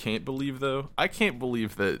know what I can't believe, though? I can't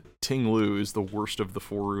believe that Ting Lu is the worst of the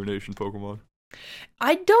 4 Ruination Pokemon.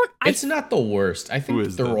 It's not the worst. I think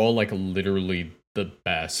they're all, like, literally the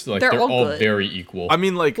best. Like, they're all very equal. I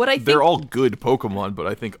mean, like, they're all good Pokemon, but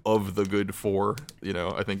I think of the good 4,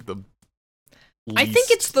 I think the least... I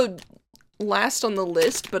think it's the last on the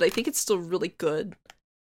list, but I think it's still really good.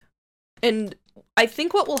 And I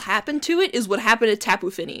think what will happen to it is what happened to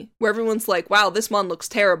Tapu Fini, where everyone's like, wow, this mon looks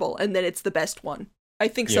terrible, and then it's the best one. I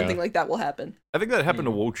think something like that will happen. I think that happened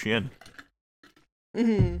to Wo Qian.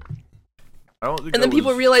 Mm-hmm. I don't think and then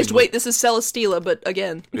people realized, wait, this is Celesteela, but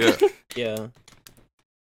again. Yeah. Yeah.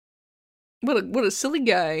 What a silly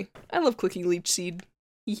guy. I love clicking Leech Seed.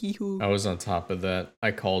 I was on top of that.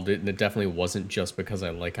 I called it, and it definitely wasn't just because I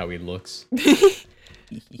like how he looks.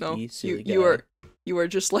 No, you are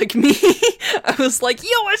just like me. I was like, yo,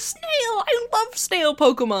 a snail! I love snail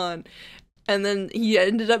Pokemon! And then he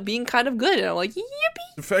ended up being kind of good, and I'm like,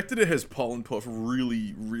 yippee! The fact that it has Pollen Puff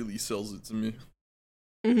really, really sells it to me.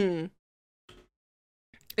 Mm-hmm.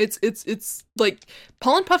 It's like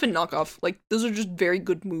Pollen Puff and Knockoff. Like, those are just very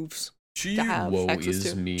good moves to have access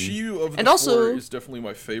to. Chiyu of the and also, four is definitely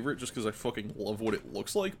my favorite, just because I fucking love what it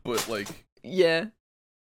looks like, but, like... Yeah.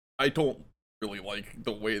 I don't really like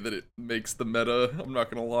the way that it makes the meta, I'm not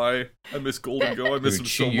gonna lie. I miss Golden Go, I miss him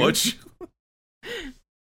so much.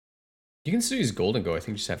 You can still use Golden Go, I think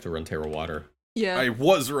you just have to run Terra Water. Yeah. I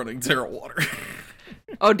was running Terra Water.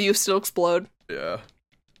 Oh, do you still explode? Yeah.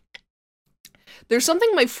 There's something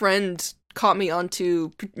my friend caught me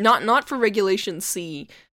onto, not for Regulation C,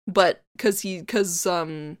 but because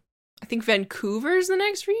I think Vancouver's the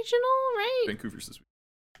next regional, right? Vancouver's this week.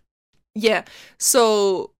 Yeah.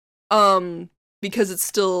 So, because it's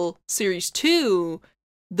still Series 2,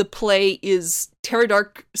 the play is Terra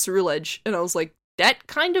Dark Ceruledge, and I was like, that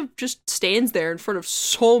kind of just stands there in front of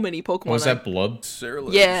so many Pokemon. Was that Blood?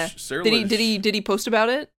 Ceruledge. Yeah. Ceruledge. Did he post about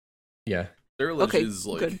it? Yeah. Ceruledge is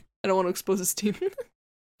like... Good. I don't want to expose his team.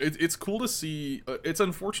 It's cool to see. It's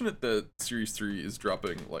unfortunate that Series 3 is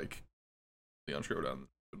dropping, like, Leon Showdown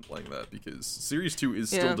been playing that, because Series 2 is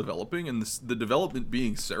still developing, and the development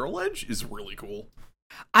being Ceruledge is really cool.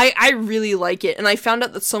 I really like it, and I found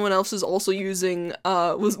out that someone else is also using,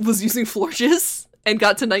 was using Florges and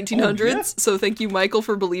got to 1900s, so thank you, Michael,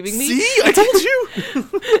 for believing me. See? I told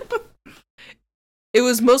you! It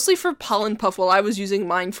was mostly for Pollen Puff, while I was using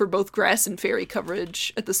mine for both Grass and Fairy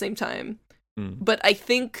coverage at the same time. But I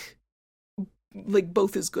think, like,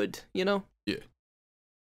 both is good, you know? Yeah.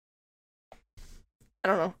 I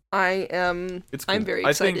don't know. I'm very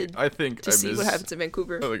excited to see what happens in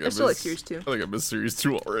Vancouver. I still like Series 2. I think I missed Series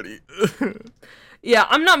 2 already. Yeah,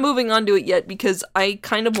 I'm not moving on to it yet because I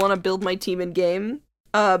kind of want to build my team in game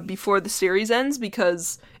before the series ends,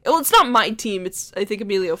 because it's not my team, it's I think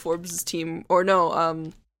Emilio Forbes' team, or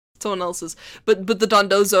no, someone else's. But the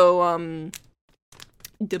Dondozo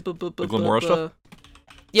the Glamora stuff?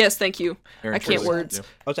 Yes, thank you. Aaron I can't Trailer. words. Yeah.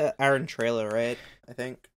 Was that Aaron Trailer, right? I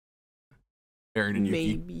think. Aaron and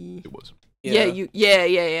Yuki. Maybe. It was.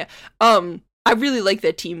 Yeah. I really like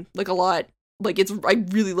that team, like, a lot. Like, I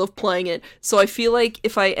really love playing it. So I feel like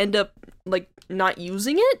if I end up, like, not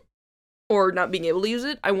using it, or not being able to use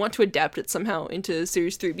it, I want to adapt it somehow into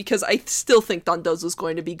Series 3, because I still think Dondozo is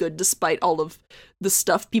going to be good despite all of the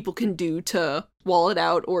stuff people can do to wall it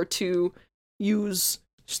out or to use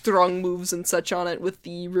strong moves and such on it with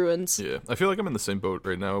the ruins. Yeah, I feel like I'm in the same boat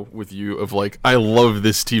right now with you of, like, I love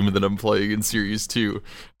this team that I'm playing in Series 2.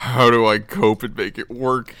 How do I cope and make it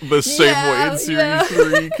work the same way in Series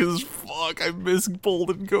 3? Because, fuck, I miss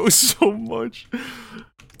Golden Go so much.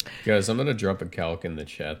 Guys, I'm gonna drop a calc in the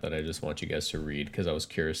chat that I just want you guys to read, because I was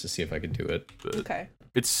curious to see if I could do it. Okay.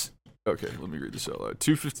 Okay, let me read this out loud.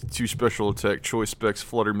 252 special attack, choice specs,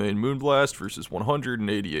 Flutter Mane, Moonblast versus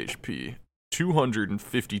 180 HP.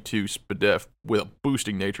 252 Spadef with a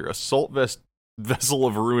boosting nature. Assault Vessel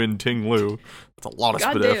of Ruin Ting Lu. That's a lot of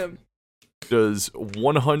Spadef. Goddamn. Does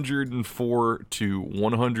 104 to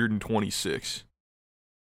 126.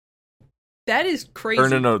 That is crazy. Or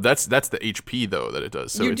no, that's the HP though that it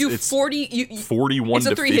does. So it's 40. 41 it's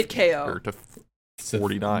a to 3-hit 50, KO. or to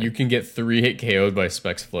 49. You can get 3-hit KO'd by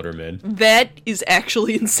Specs Flutterman. That is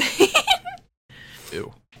actually insane.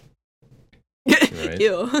 Ew. Right?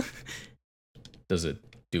 Ew. Does it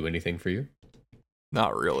do anything for you?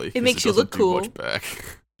 Not really. It makes you look cool. Much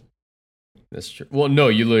back. That's true. Well, no,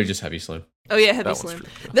 you literally just Heavy Slam. Oh yeah, Heavy Slam.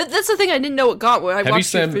 That's the thing I didn't know what got when I Heavy watched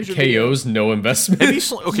Slam your KOs, no investment. Heavy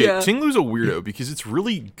Slam. Okay, Yeah. Ting Lu's a weirdo because it's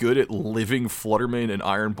really good at living Fluttermane and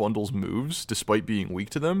Iron Bundle's moves despite being weak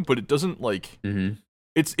to them, but it doesn't like. Mm-hmm.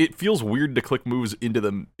 It feels weird to click moves into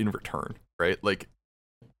them in return, right? Like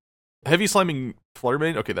Heavy Slamming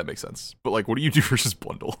Fluttermane. Okay, that makes sense. But like, what do you do versus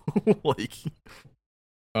Bundle? Like,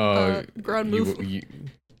 ground move.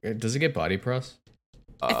 Does it get body press?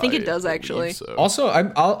 I think it does actually. So. Also,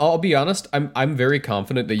 I'll be honest. I'm very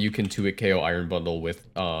confident that you can 2-hit KO Iron Bundle with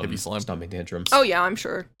Heavy Slam. Stomping Tantrums. Oh yeah, I'm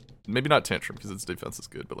sure. Maybe not Tantrum because its defense is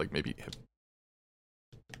good, but like maybe.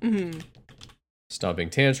 Mm-hmm. Stomping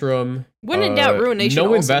Tantrum. When in doubt, Ruination. No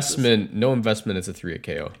also investment. No investment. It's a 3-hit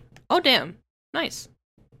KO. Oh damn, nice.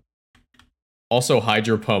 Also,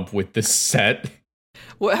 Hydro Pump with this set.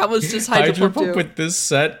 How much does Hydro Pump do? with this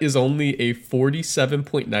set is only a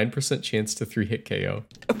 47.9% chance to 3-hit KO.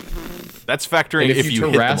 That's factoring if you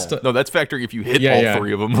hit them all. No, that's factoring if you hit all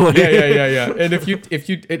 3 of them. yeah. And if you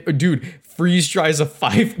dude, freeze dry is a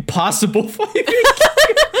possible 5-hit KO.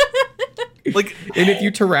 Like, and if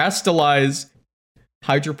you terrastalize,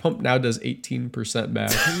 Hydro Pump now does 18%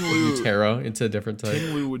 max. You Terra into a different type.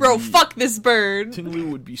 Bro, fuck this bird. Ting Lu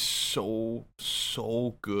would be so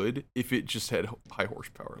good if it just had high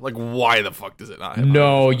horsepower. Like, why the fuck does it not have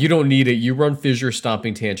No, you don't need it. You run Fissure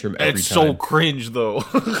Stomping Tantrum every time. It's so cringe, though.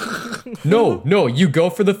 No, you go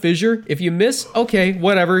for the Fissure. If you miss, okay,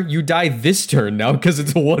 whatever. You die this turn now because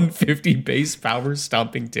it's a 150 base power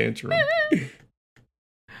Stomping Tantrum.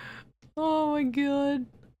 Oh my god.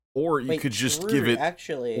 Or you could just give it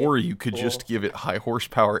just give it high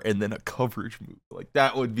horsepower and then a coverage move. Like,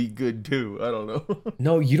 that would be good too. I don't know.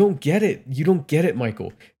 No, you don't get it. You don't get it,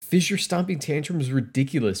 Michael. Fissure Stomping Tantrum is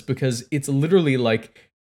ridiculous because it's literally like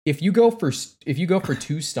if you go for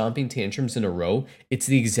 2 Stomping Tantrums in a row, it's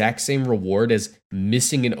the exact same reward as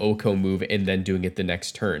missing an Oko move and then doing it the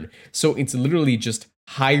next turn. So it's literally just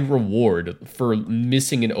high reward for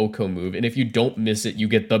missing an Oko move, and if you don't miss it, you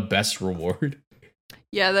get the best reward.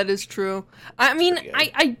 Yeah, that is true. I mean,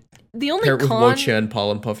 I the only Pair it with con... Wo-Chien,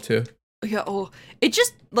 Pollen Puff too. Yeah, it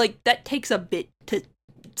just, like, that takes a bit to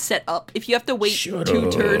set up. If you have to wait 2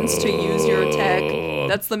 turns to use your attack,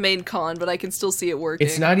 that's the main con, but I can still see it working.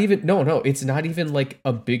 It's not even, it's not even, like,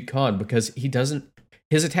 a big con, because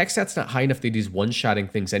his attack stat's not high enough that he's one-shotting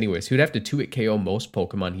things anyways. He would have to 2-hit KO most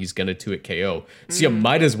Pokemon he's gonna 2-hit KO. So you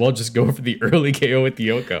might as well just go for the early KO with the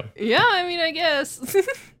Yoko. Yeah, I mean, I guess.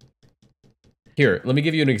 Here, let me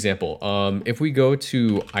give you an example. If we go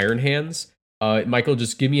to Iron Hands, Michael,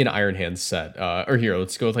 just give me an Iron Hands set. Or here,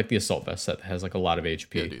 let's go with like the Assault Vest set that has like a lot of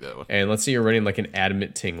HP. Yeah, do that one. And let's say you're running like an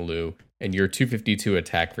Adamant Ting Lu, and you're 252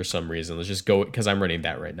 attack for some reason. Let's just go, because I'm running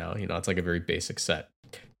that right now. You know, it's like a very basic set.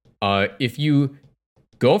 If you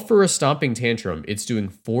go for a Stomping Tantrum, it's doing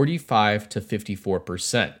 45 to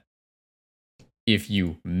 54%. If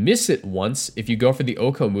you miss it once, if you go for the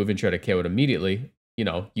Oko move and try to KO it immediately, you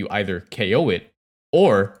know, you either KO it,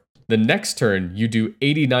 or the next turn you do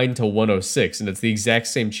 89 to 106, and it's the exact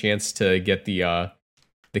same chance to get the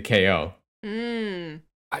KO.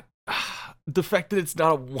 The fact that it's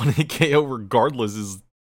not a 1-hit KO regardless is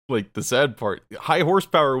like the sad part. High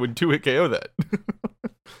horsepower would 2-hit KO that.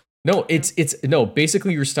 No, it's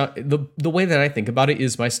basically your the way that I think about it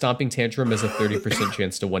is my Stomping Tantrum has a 30%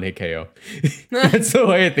 chance to 1-hit KO. That's the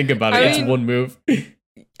way I think about it. It's one move.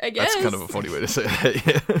 I guess. That's kind of a funny way to say that.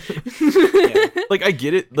 Yeah. Like, I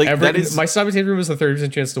get it. Like, that is... My Stomping Tantrum has a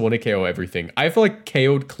 30% chance to 1-hit KO everything. I feel like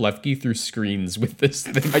KO'd Klefki through screens with this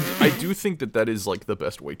thing. I do think that is, like, the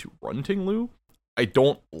best way to run Ting Lu. I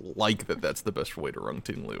don't like that that's the best way to run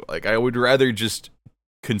Ting Lu. Like, I would rather just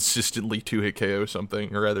consistently 2-hit KO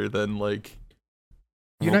something rather than, like...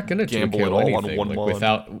 You're not going to gamble it all on one like,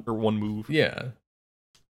 without... or one move. Yeah.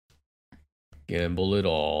 Gamble it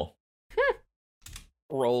all.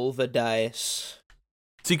 Roll the dice.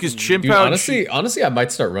 See, because Chien-Pao... Honestly, I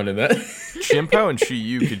might start running that. Chien-Pao and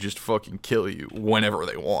Chi-Yu could just fucking kill you whenever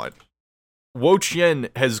they want. Wo-Chien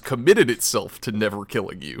has committed itself to never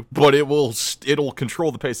killing you, but it'll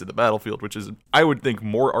control the pace of the battlefield, which is, I would think,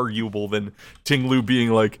 more arguable than Ting Lu being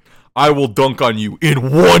like, I will dunk on you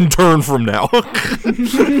in 1 turn from now. But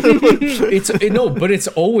it's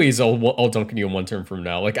always I'll dunk on you in 1 turn from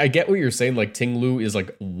now. Like, I get what you're saying. Like, Ting Lu is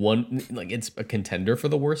like it's a contender for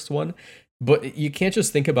the worst one, but you can't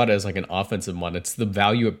just think about it as like an offensive one. It's the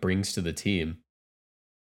value it brings to the team.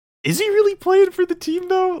 Is he really playing for the team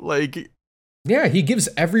though? Like, yeah, he gives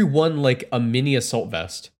everyone like a mini Assault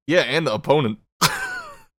Vest. Yeah, and the opponent.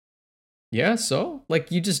 Yeah, so? Like,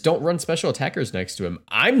 you just don't run special attackers next to him.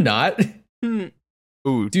 I'm not.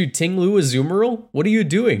 Ooh. Dude, Ting Lu Azumarill? What are you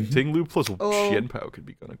doing? Ting Lu plus Chien-Pao could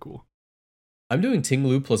be kind of cool. I'm doing Ting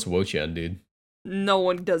Lu plus Wo-Chien, dude. No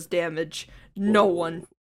one does damage. No one.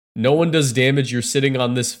 No one does damage. You're sitting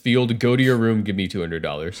on this field. Go to your room. Give me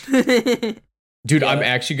 $200. Dude, yeah. I'm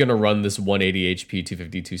actually going to run this 180 HP,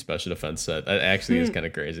 252 special defense set. That actually is kind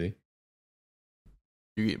of crazy.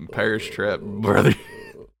 You're getting Parish Trap, brother.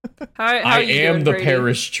 I am the Brady?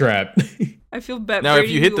 Parish Trap. I feel bad. Now,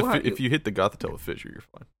 Brady, if you hit the Gothitelle with Fissure, you're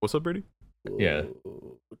fine. What's up, Brady? Yeah.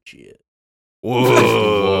 Shit.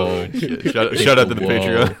 Whoa. Shit. Shout out to the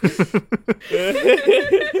Patreon.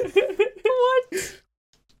 What?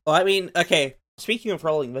 Well, I mean, okay. Speaking of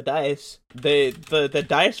rolling the dice, the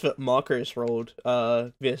dice that Markers rolled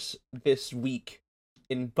this week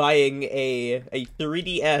in buying a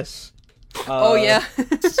 3DS. Oh yeah.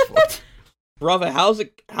 Brother, how's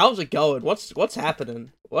it going? What's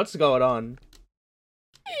happening? What's going on?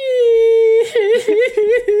 I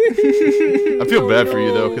feel bad for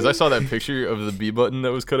you though, because I saw that picture of the B button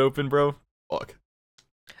that was cut open, bro. Fuck.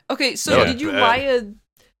 Okay, so did you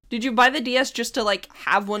buy the DS just to like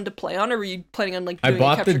have one to play on, or were you planning on like doing I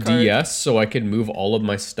bought a capture the card? DS so I could move all of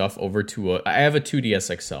my stuff over to I have a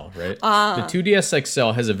 2DS XL, right? The 2DS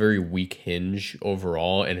XL has a very weak hinge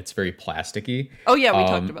overall, and it's very plasticky. Oh yeah, we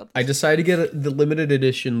talked about this. I decided to get the limited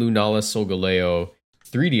edition Lunala Solgaleo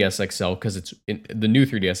 3DS XL because it's the new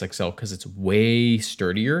 3DS XL because it's way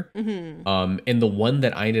sturdier. Mm-hmm. And the one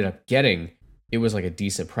that I ended up getting, it was like a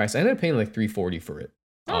decent price. I ended up paying like $340 for it.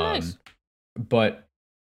 Oh, nice. But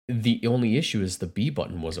the only issue is the B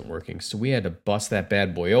button wasn't working, so we had to bust that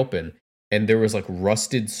bad boy open, and there was like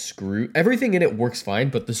rusted screw. Everything in it works fine,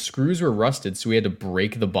 but the screws were rusted, so we had to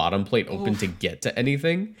break the bottom plate open to get to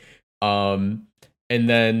anything. And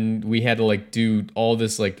then we had to like do all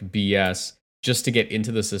this like BS just to get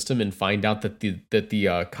into the system and find out that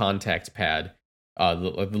the contact pad,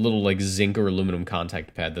 the little like zinc or aluminum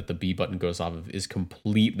contact pad that the B button goes off of is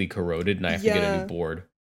completely corroded, and I have to get a new board.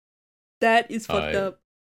 That is fucked up.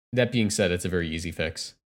 That being said, it's a very easy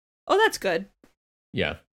fix. Oh, that's good.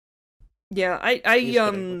 Yeah. Yeah,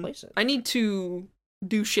 I need to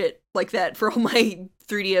do shit like that for all my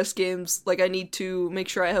 3DS games. Like, I need to make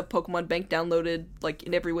sure I have Pokemon Bank downloaded, like,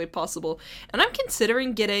 in every way possible. And I'm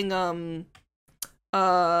considering getting,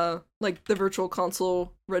 like, the Virtual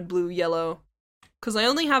Console Red, Blue, Yellow. Because I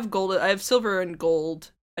only have gold. I have silver and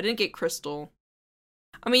gold. I didn't get crystal.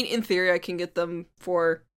 I mean, in theory, I can get them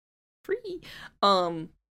for free.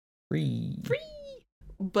 Free.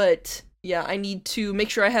 But yeah, I need to make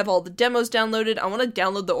sure I have all the demos downloaded. I want to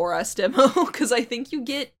download the Oras demo because I think you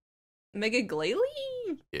get Mega Glalie?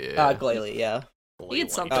 Yeah. Glalie, yeah. You get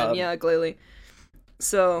something, yeah, Glalie.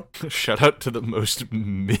 So shout out to the most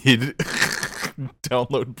mid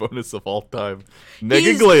download bonus of all time.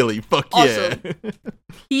 Mega Glalie, fuck awesome. Yeah.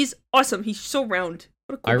 He's awesome. He's so round.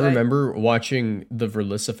 What a cool I guy. remember watching the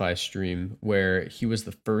Verlicify stream where he was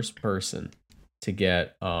the first person to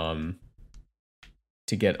get a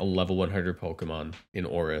level 100 Pokemon in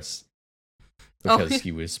Oris because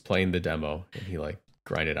he was playing the demo and he like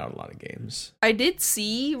grinded out a lot of games. I did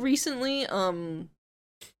see recently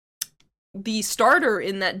the starter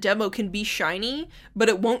in that demo can be shiny, but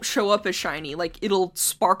it won't show up as shiny. Like, it'll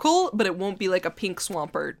sparkle, but it won't be like a pink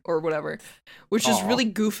Swampert or whatever, which is really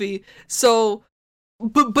goofy. So,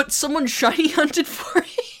 but someone shiny hunted for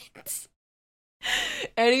it.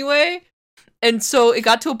 Anyway, and so it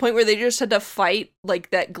got to a point where they just had to fight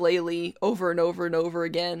like that Glalie over and over and over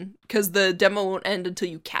again because the demo won't end until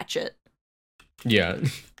you catch it. Yeah.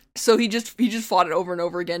 So he just fought it over and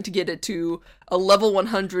over again to get it to a level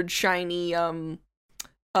 100 shiny,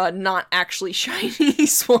 not actually shiny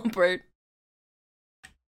Swampert.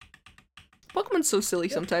 Pokemon's so silly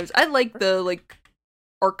sometimes. I like the like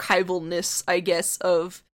archivalness, I guess,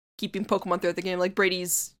 of keeping Pokemon throughout the game. Like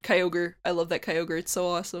Brady's Kyogre. I love that Kyogre. It's so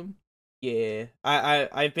awesome. Yeah,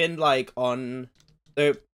 I've been like on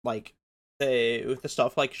the with the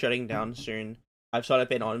stuff like shutting down soon. I've sort of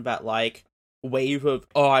been on that like wave of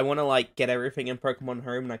I want to like get everything in Pokemon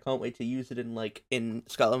Home, and I can't wait to use it in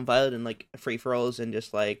Scarlet and Violet and like free for alls, and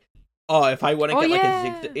just like if I want to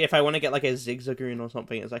get if I want to get like a Zigzagoon or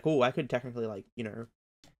something, it's like I could technically like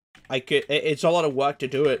I could. It's a lot of work to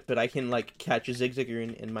do it, but I can like catch a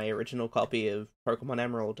Zigzagoon in my original copy of Pokemon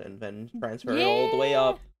Emerald and then transfer it all the way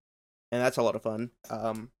up. And that's a lot of fun.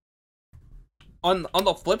 On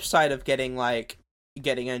the flip side of getting a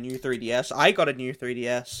new 3DS, I got a new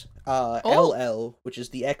 3DS. LL, which is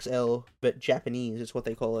the XL, but Japanese is what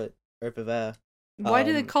they call it over there. Why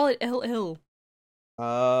do they call it LL?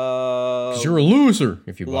 Because you're a loser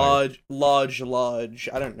if you buy it. Large.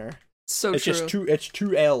 I don't know. So it's true. It's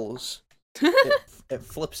two L's. it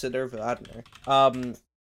flips it over. I don't know.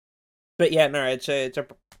 But yeah, no, it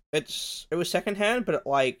was secondhand, but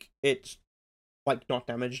it's not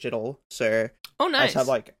damaged at all. So nice. I have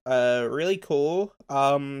like a really cool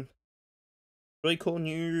new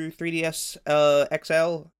 3DS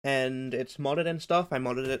XL, and it's modded and stuff. I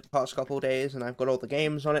modded it the past couple of days, and I've got all the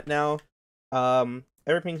games on it now.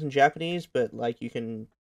 Everything's in Japanese, but like you can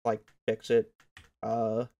like fix it.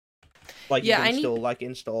 You can still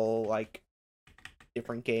install like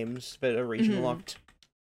different games that are region locked.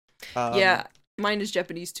 Yeah, mine is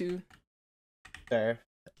Japanese too. There.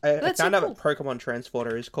 I found out that Pokemon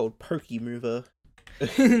Transporter is called Pokemover.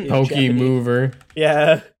 Pokemover.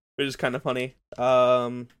 Yeah, which is kind of funny.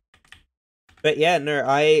 But yeah, no,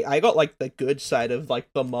 I got like the good side of like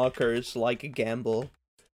the markers like a gamble.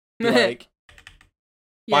 Like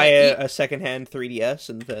buy a secondhand 3DS,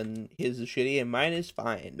 and then his is shitty and mine is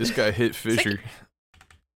fine. This guy hit Fissure.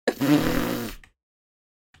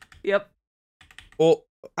 Yep. Well,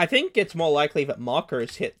 I think it's more likely that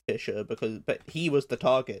Marcos hit Fissure but he was the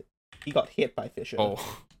target. He got hit by Fissure.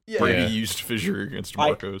 Oh, Yeah. Brady used Fissure against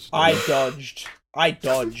Marcos. I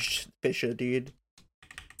dodged Fissure, dude.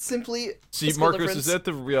 Simply. See, Marcos, is that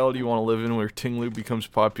the reality you want to live in, where Ting Lu becomes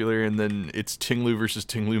popular, and then it's Ting Lu versus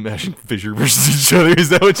Ting Lu matching Fissure versus each other? Is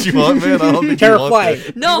that what you want, man? I don't think Terra you want Flag.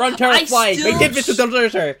 that. No, Run Terra Flag. They did this with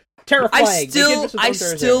Dondozo. Terra Flag. I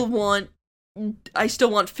still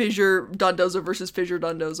want Fissure Dondozo versus Fissure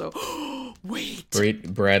Dondozo. Wait.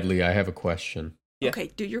 Bradley, I have a question. Yeah.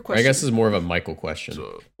 Okay, do your question. I guess this is more of a Michael question.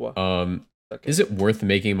 What? Okay. Is it worth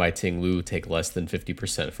making my Ting Lu take less than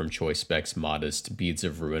 50% from choice specs modest Beads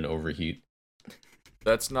of Ruin overheat?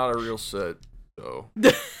 That's not a real set, though.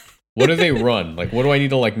 What do they run? Like, what do I need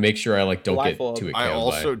to like make sure I like don't Life get orb. too I KO'd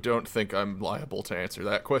also by? don't think I'm liable to answer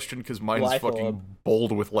that question because mine's Life fucking orb.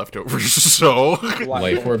 bold with leftovers. So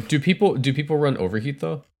Life orb. Do people run overheat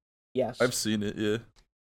though? Yes. I've seen it. Yeah.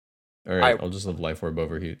 All right, I'll just have life orb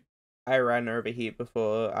overheat. I ran overheat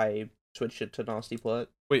before I switched it to Nasty Plot.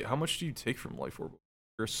 Wait, how much do you take from Life Orb?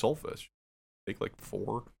 You're a Soul Vest. Take like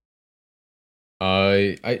 4.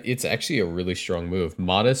 It's actually a really strong move.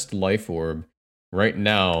 Modest life orb. Right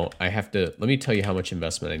now, I have to. Let me tell you how much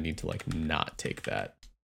investment I need to like not take that.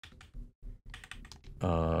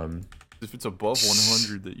 If it's above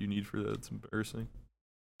 100 that you need for that, it's embarrassing.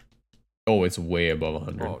 Oh, it's way above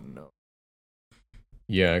 100. Oh no.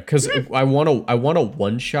 Yeah, because I want a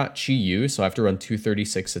one-shot Chi Yu, so I have to run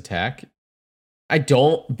 236 attack. I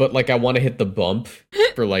don't, but like I want to hit the bump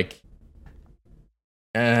for like.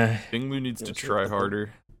 Ting Lu needs to try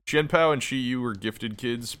harder. Xian Pao and Chi Yu were gifted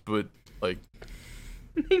kids, but like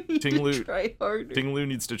Ting Lu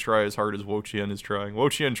needs to try as hard as Wo Qian is trying. Wo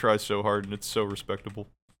Qian tries so hard, and it's so respectable.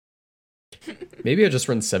 Maybe I just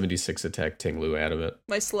run 76 attack Ting Lu out of it.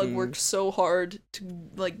 My slug worked so hard to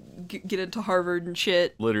like get into Harvard and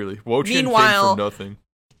shit. Literally, Wo Qian came Meanwhile- from nothing.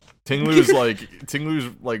 Ting Lu's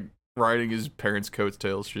like riding his parents'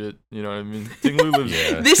 coattails shit. You know what I mean? Ting Lu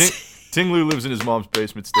lives. Ting Lu lives in his mom's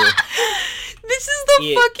basement still. This is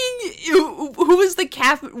the fucking. Who was the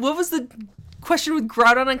cap? What was the question with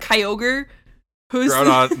Groudon and Kyogre? Who's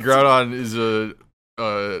Groudon is a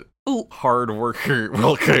hard worker.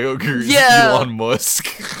 Well, Kyogre is Elon Musk.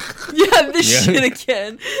 Shit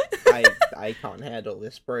again. I can't handle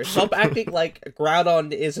this, bro. Stop acting like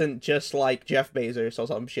Groudon isn't just like Jeff Bezos or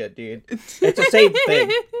some shit, dude. It's the same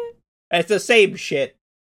thing. It's the same shit.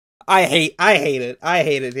 I hate it. I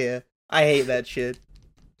hate it here. I hate that shit.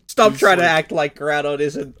 Stop trying to act like Groudon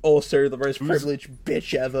isn't also the most privileged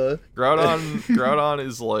bitch ever. Groudon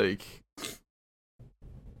is like...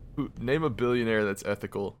 Name a billionaire that's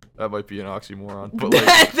ethical. That might be an oxymoron. But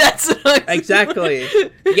like, that's an oxymoron. Exactly.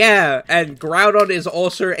 Yeah, and Groudon is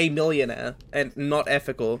also a millionaire and not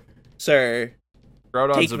ethical. So,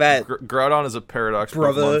 Groudon is a paradox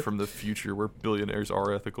brother. Pokemon from the future where billionaires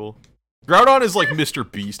are ethical. Groudon is like Mr.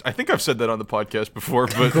 Beast. I think I've said that on the podcast before,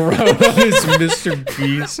 but Groudon is Mr.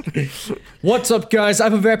 Beast. What's up, guys?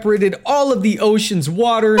 I've evaporated all of the ocean's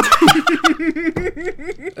water.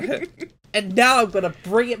 And now I'm gonna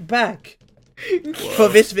bring it back for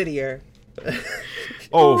this video.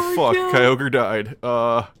 Oh fuck, God. Kyogre died.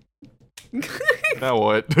 Now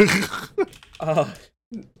what? There's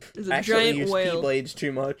a I actually giant use whale. Keyblades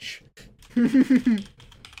too much.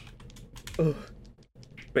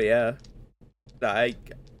 But yeah.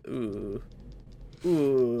 Ooh.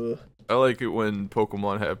 I like it when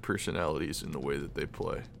Pokemon have personalities in the way that they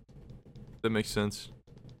play. That makes sense?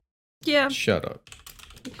 Yeah. Shut up.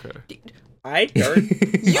 Okay. I don't.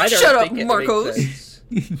 You shut up, think it Marcos. makes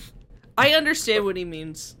sense. I understand what he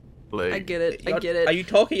means. Like, I get it. Are you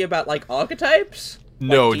talking about like archetypes?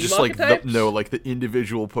 no, like just team like archetypes? like the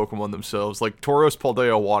individual Pokemon themselves. Like Tauros,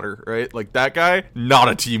 Paldea, Water, right? Like that guy, not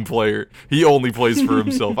a team player. He only plays for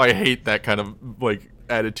himself. I hate that kind of like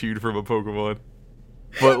attitude from a Pokemon.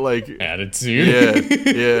 But like attitude.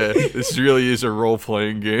 Yeah. This really is a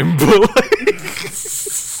role-playing game. But like,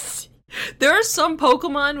 there are some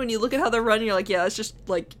Pokemon when you look at how they're running, you're like, yeah, it's just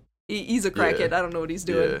like he's a crackhead. I don't know what he's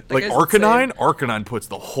doing. yeah. That Like guy's Arcanine, insane. Arcanine puts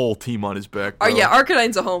the whole team on his back. Oh Bro. yeah,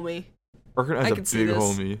 Arcanine's a homie. I Arcanine's can a see big this.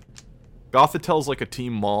 homie. Gothitel's like a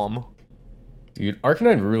team mom. Dude,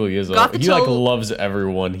 Arcanine really is he like loves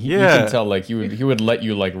everyone. He you can tell like he would let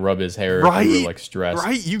you like rub his hair if you were like stressed.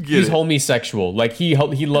 Right, you get He's it. homosexual. Like he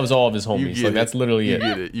loves all of his homies. Like that's literally you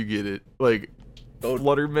it. You get it. Like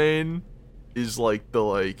Fluttermane is like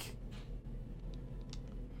the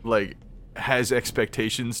like has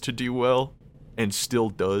expectations to do well, and still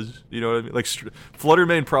does. You know what I mean? Like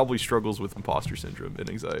Fluttermane probably struggles with imposter syndrome and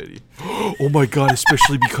anxiety. Oh my god,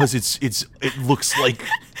 especially because it looks like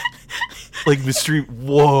mystery.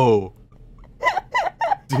 Whoa,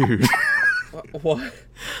 dude. What?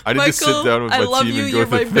 I need to sit down with my team and go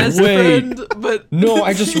through best friend, but no,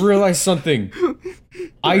 I just realized something.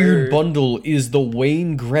 Iron Bundle is the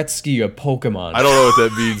Wayne Gretzky of Pokemon. I don't know what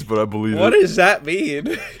that means, but I believe What it. does that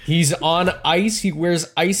mean? He's on ice, he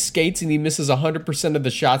wears ice skates, and he misses 100% of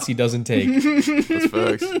the shots he doesn't take. That's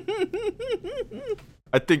facts.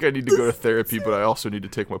 I think I need to go to therapy, but I also need to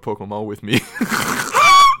take my Pokemon with me.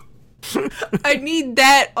 I need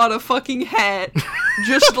that on a fucking hat.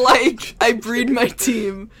 Just like I breed my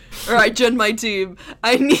team. Or I gen my team.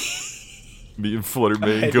 I need... Me and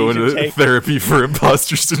Fluttermane going to therapy for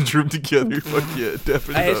imposter syndrome together. Fuck yeah,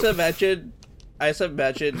 definitely. I just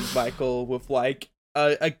imagine Michael with like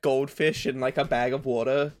a goldfish and like a bag of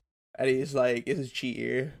water, and he's like, "This is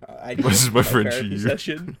Cheater. This is my friend therapy Cheater.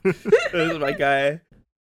 session. This is my guy.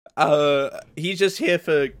 He's just here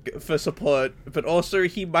for support, but also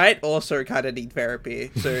he might also kind of need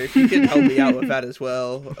therapy. So if you can help me out with that as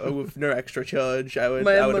well, with no extra charge, I would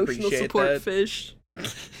appreciate support that. Fish.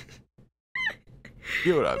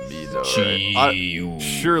 You know what I mean, though, right?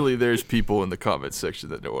 Surely there's people in the comment section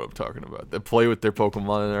that know what I'm talking about. That play with their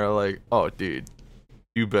Pokemon and they're like, "Oh, dude,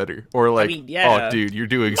 you better," or like, "Oh, dude, you're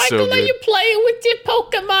doing so good." Michael, are you playing with your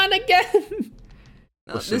Pokemon again?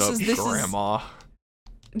 No, Listen up, Grandma.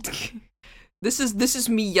 This is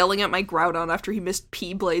me yelling at my Groudon after he missed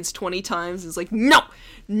P-Blades 20 times. It's like,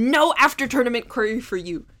 no after tournament query for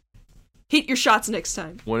you. Hit your shots next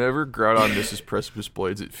time. Whenever Groudon misses Precipice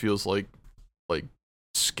Blades, it feels like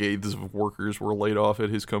scathes of workers were laid off at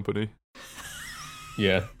his company.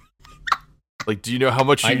 Yeah. Like, do you know how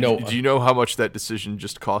much? I know. Do you know how much that decision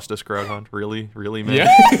just cost us, Groudon? Really, man?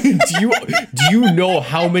 Yeah. do you know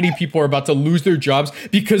how many people are about to lose their jobs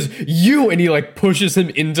because you, and he like pushes him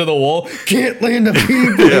into the wall, can't land a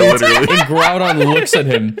P-Blade. Yeah, literally. And Groudon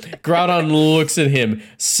looks at him,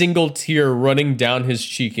 single tear running down his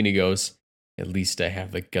cheek, and he goes, "At least I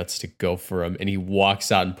have the guts to go for him." And he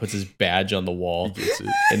walks out and puts his badge on the wall. He gets it.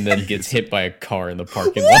 And then gets hit by a car in the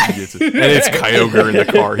parking lot. He gets it. And it's Kyogre in the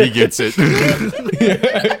car. He gets it.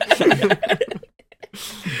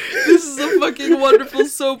 This is a fucking wonderful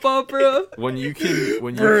soap opera. When you're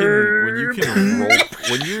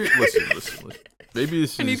listen. Maybe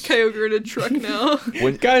this I need is Kyogre in a truck now.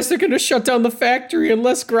 Guys, they're gonna shut down the factory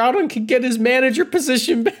unless Groudon can get his manager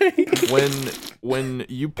position back. when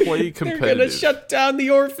you play competitive. They're gonna shut down the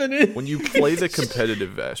orphanage. When you play the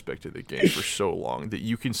competitive aspect of the game for so long that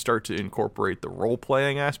you can start to incorporate the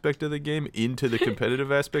role-playing aspect of the game into the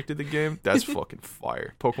competitive aspect of the game, that's fucking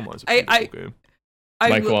fire. Pokemon's a beautiful game.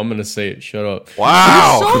 Michael, I'm gonna say it. Shut up.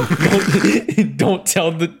 Wow! Don't tell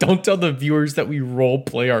the viewers that we role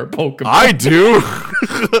play our Pokemon. I do.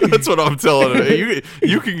 That's what I'm telling them.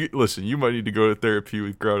 You can listen. You might need to go to therapy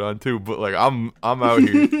with Groudon too, but like I'm out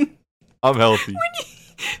here. I'm healthy.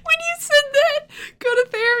 When you said that, go to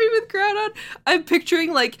therapy with Groudon, I'm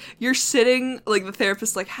picturing like you're sitting, like the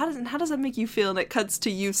therapist, like how does that make you feel? And it cuts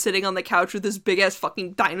to you sitting on the couch with this big ass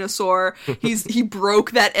fucking dinosaur. He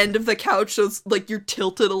broke that end of the couch, so it's like you're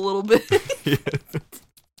tilted a little bit. Yeah.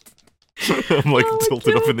 I'm like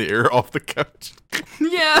tilted up in the air off the couch.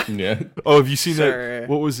 Yeah. Oh, have you seen that?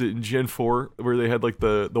 What was it in Gen 4 where they had like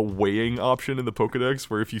the weighing option in the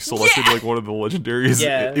Pokedex where if you selected like one of the legendaries,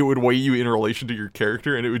 it would weigh you in relation to your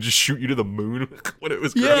character and it would just shoot you to the moon when it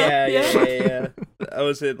was grounded. Yeah. That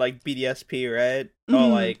was it like BDSP, right? Mm-hmm. Oh,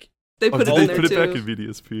 like they put it in there too. They put it back in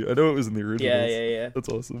BDSP. I know it was in the originals. Yeah. That's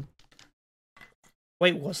awesome.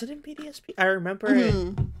 Wait, was it in BDSP? I remember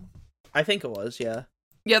it. I think it was, yeah.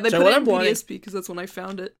 Yeah, they put it in BDSP because that's when I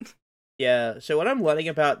found it. Yeah, so what I'm learning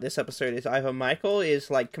about this episode is either Michael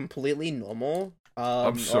is like completely normal,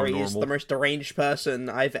 or he's the most deranged person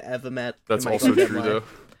I've ever met. That's also true, though.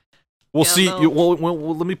 Well,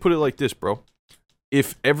 let me put it like this, bro.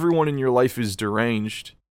 If everyone in your life is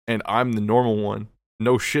deranged and I'm the normal one,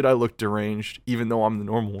 no shit, I look deranged, even though I'm the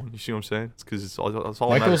normal one. You see what I'm saying? It's because it's all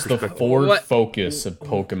Michael's the forward focus of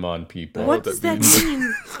Pokemon people. What does that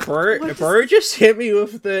mean? Bro just hit me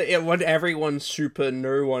with when everyone's super,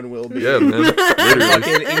 no one will be. Yeah, man.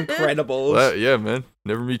 Literally. Incredibles. Yeah, man.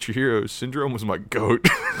 Never meet your heroes. Syndrome was my goat.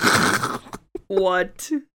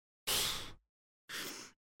 What?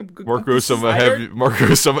 Marcos, I'm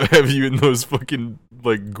gonna have you in those fucking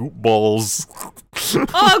like goop balls.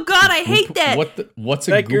 Oh god, I hate that. What's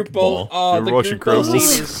a goop ball? Oh, the watching goop ball scene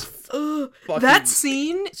Incredibles. is that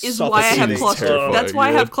scene is why I have claustrophobia. That's why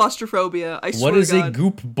I have claustrophobia. I swear What is to God. a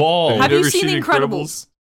goop ball? Have you seen Incredibles?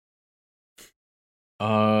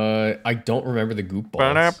 I don't remember the goop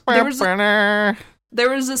balls. There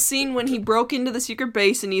was a scene when he broke into the secret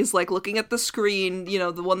base and he's like looking at the screen, you know,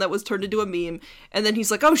 the one that was turned into a meme, and then he's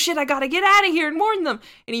like, oh shit, I gotta get out of here and warn them,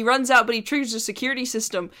 and he runs out, but he triggers the security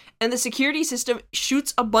system, and the security system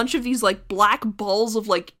shoots a bunch of these like black balls of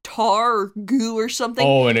like tar or goo or something.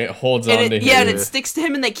 Oh, and it holds on to him. Yeah, and it sticks to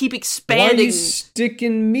him and they keep expanding. Why are you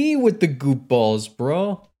sticking me with the goop balls,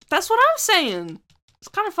 bro? That's what I'm saying. It's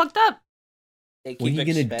kind of fucked up. What are you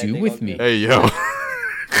gonna do with me? Hey, yo.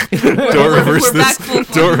 Don't reverse this.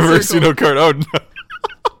 Don't reverse Uno card. Oh, no.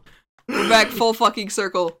 We're back full fucking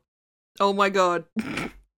circle. Oh my god.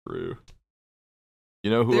 True.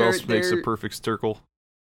 You know who else makes a perfect circle?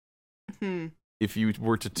 If you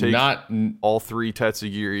were to take all three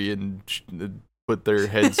Tatsugiri and put their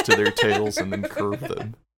heads to their tails and then curve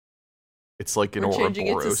them. It's like an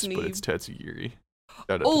Ouroboros, but it's Tatsugiri.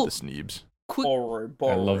 Shout out to the Sneebs. I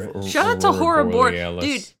love Shout out to Ouroboros.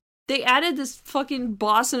 Dude, they added this fucking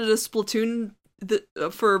boss into the Splatoon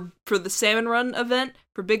for the Salmon Run event,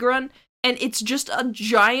 for Big Run, and it's just a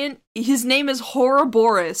giant, his name is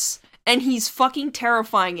Ouroboros, and he's fucking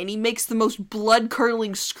terrifying, and he makes the most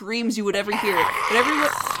blood-curdling screams you would ever hear. And everyone,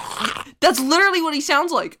 that's literally what he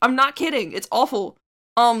sounds like. I'm not kidding. It's awful.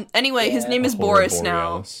 Anyway, his name is Boris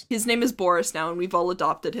now. His name is Boris now, and we've all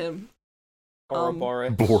adopted him.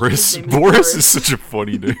 Boris is such a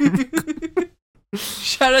funny name.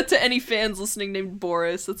 Shout out to any fans listening named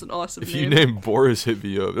Boris. That's an awesome name. If you name Boris, hit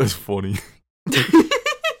me up. That's funny.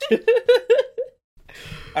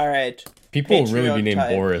 Alright. People will really be named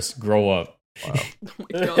Boris. Grow up. Wow. Oh my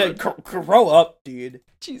god. Grow up, dude.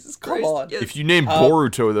 Jesus Christ. Come on. Yes. If you name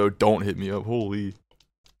Boruto, though, don't hit me up. Holy.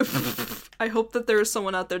 I hope that there is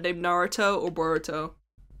someone out there named Naruto or Boruto.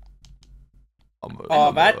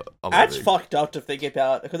 That's fucked up to think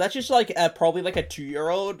about, because that's just like probably like a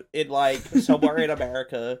 2-year-old in like somewhere in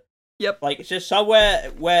America. Yep. Like it's just somewhere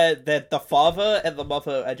where the father and the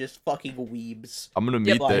mother are just fucking weebs. I'm gonna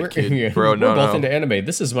meet that kid, bro. We're both into anime.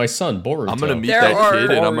 This is my son, Boruto. I'm gonna meet that kid,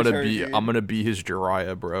 and I'm gonna be his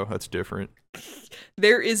Jiraiya, bro. That's different.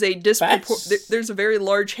 There is a there's a very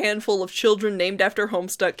large handful of children named after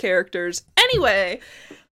Homestuck characters. Anyway.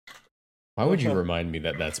 Why would you remind me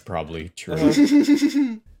that that's probably true?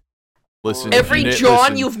 Listen, every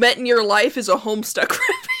John you've met in your life is a Homestuck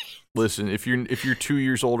rabbit. Listen, if you're 2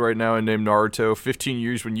 years old right now and named Naruto, 15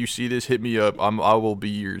 years when you see this, hit me up. I will be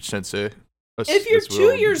your sensei. If you're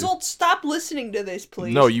 2 years old, stop listening to this,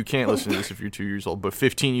 please. No, you can't listen to this if you're 2 years old. But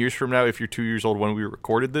 15 years from now, if you're 2 years old when we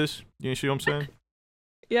recorded this, you see what I'm saying?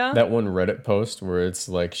 Yeah. That one Reddit post where it's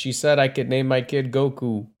like, she said I could name my kid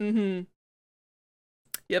Goku. Mm-hmm.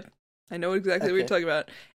 Yep. I know exactly what you're talking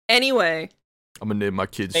about. Anyway. I'm gonna name my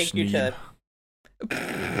kid Sneeb.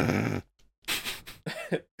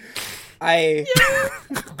 I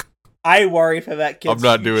worry for that kid. I'm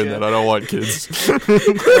not doing that. I don't want kids.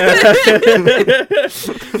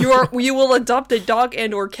 You will adopt a dog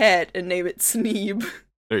and or cat and name it Sneeb.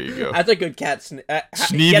 There you go. That's a good cat.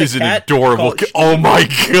 Sneeb is an adorable cat. Oh my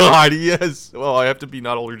god, yes. Well, I have to be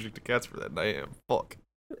not allergic to cats for that, and I am. Fuck.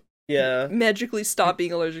 Yeah. Magically stop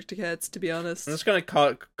being allergic to cats, to be honest. I'm just gonna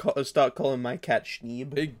start calling my cat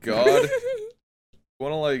Schneeb. Hey god.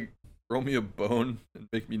 Wanna like throw me a bone and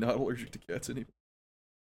make me not allergic to cats anymore?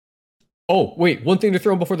 Oh, wait, one thing to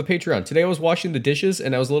throw in before the Patreon. Today I was washing the dishes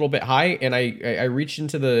and I was a little bit high and I reached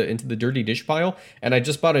into the dirty dish pile and I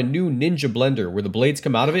just bought a new Ninja blender where the blades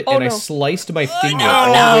come out of it I sliced my finger all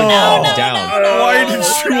the way down. Why did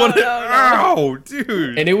you want to? Ow,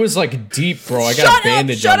 dude. And it was like deep, bro. I got a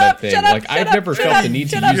bandage on that thing. Like I've never felt the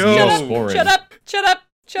need to use Neosporin.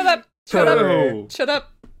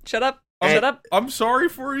 Shut up. I'm sorry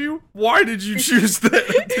for you. Why did you choose to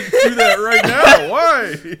do that right now?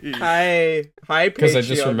 Why? Hi, Patreon. Because I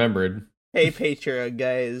just remembered. Hey, Patreon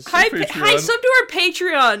guys. Hi, sub to our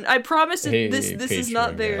Patreon. I promise this is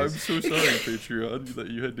not theirs. I'm so sorry, Patreon,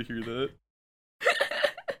 that you had to hear that.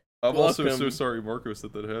 I'm also so sorry, Marcos,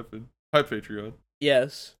 that happened. Hi, Patreon.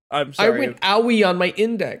 Yes, I'm sorry. I went owie on my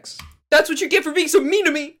index. That's what you get for being so mean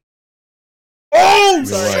to me. Oh,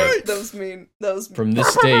 sorry. Right. That was mean. From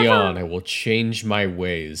this day on, I will change my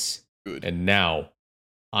ways. Good. And now,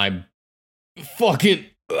 I'm fucking...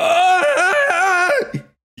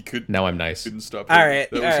 Now I'm nice. Couldn't stop. Alright.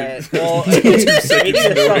 Well, we need to stop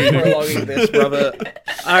prolonging this, brother.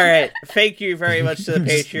 Alright, thank you very much to the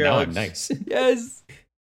Patreon. Now I'm nice. Yes.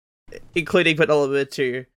 Including but not limited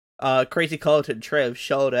to Crazy Carlton, Trev,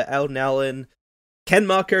 Shoulder, Alden Allen, Ken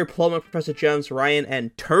Marco, Plumber, Professor Jones, Ryan,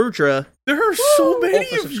 and Turdra. There are so many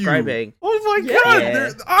for of subscribing. you. Oh my god!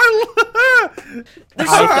 Yeah.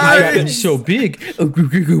 I'm so big. I'm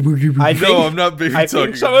not big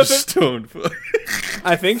talking. I'm just stoned.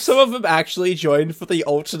 I think some of them actually joined for the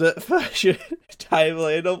alternate version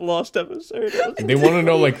timeline of last episode. They want to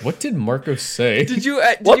know, like, what did Marco say?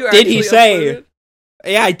 What did he say?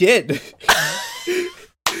 Yeah, I did.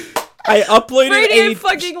 I uploaded Brady, I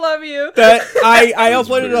fucking love you. I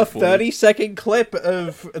uploaded a 30-second clip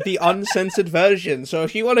of the uncensored version. So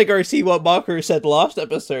if you want to go see what Marco said last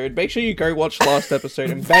episode, make sure you go watch last episode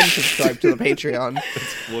and then subscribe to the Patreon.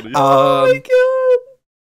 That's funny. Oh my god!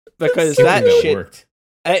 Because that shit worked.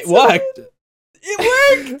 It worked.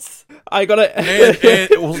 It worked. I got it. And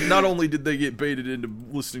well, not only did they get baited into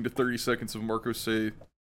listening to 30 seconds of Marco say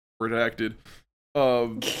redacted,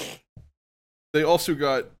 they also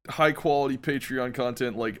got high quality Patreon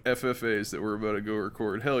content like FFAs that we're about to go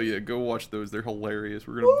record. Hell yeah, go watch those. They're hilarious.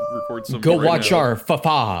 We're gonna record some. Go right watch now. our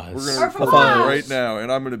fafas. We're gonna record them right now, and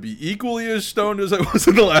I'm gonna be equally as stoned as I was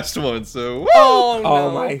in the last one. So, woo! Oh, no.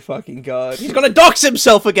 Oh my fucking god! He's gonna dox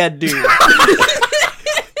himself again, dude.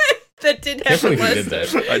 That did Can't happen believe he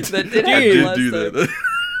last did time. that. I did did do that.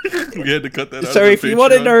 We had to cut that out. So if you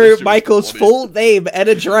want to know Michael's full name and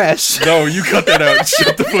address, no, you cut that out.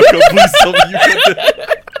 Shut the fuck up, please. Tell me you cut that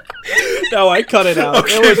out. No, I cut it out.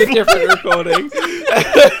 Okay, it was a different recording.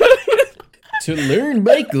 To learn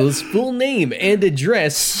Michael's full name and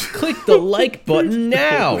address, click the like button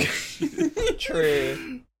now.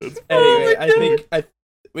 True. That's Anyway, I think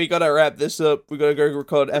we gotta wrap this up. We gotta go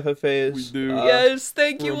record FFAs. We do. Yes,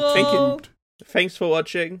 thank you all. Thank you. Thanks for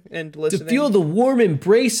watching and listening. To feel the warm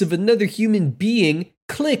embrace of another human being,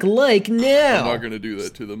 click like now. I'm not gonna do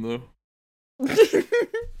that to them though.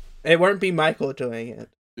 It won't be Michael doing it.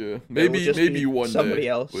 Yeah, will maybe just be one somebody day,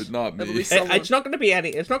 else. but not It'll me. be someone. It's not gonna be any.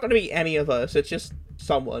 It's not gonna be any of us. It's just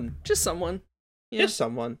someone. Just someone. Yeah. Just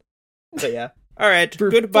someone. But yeah. All right. For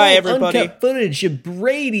Goodbye, full everybody. uncut footage of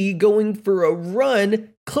Brady going for a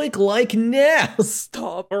run, click like now.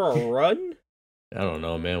 Stop. For a run? I don't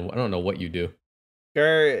know, man. I don't know what you do.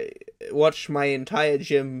 Go watch my entire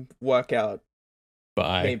gym workout.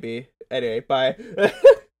 Bye. Maybe. Anyway, bye.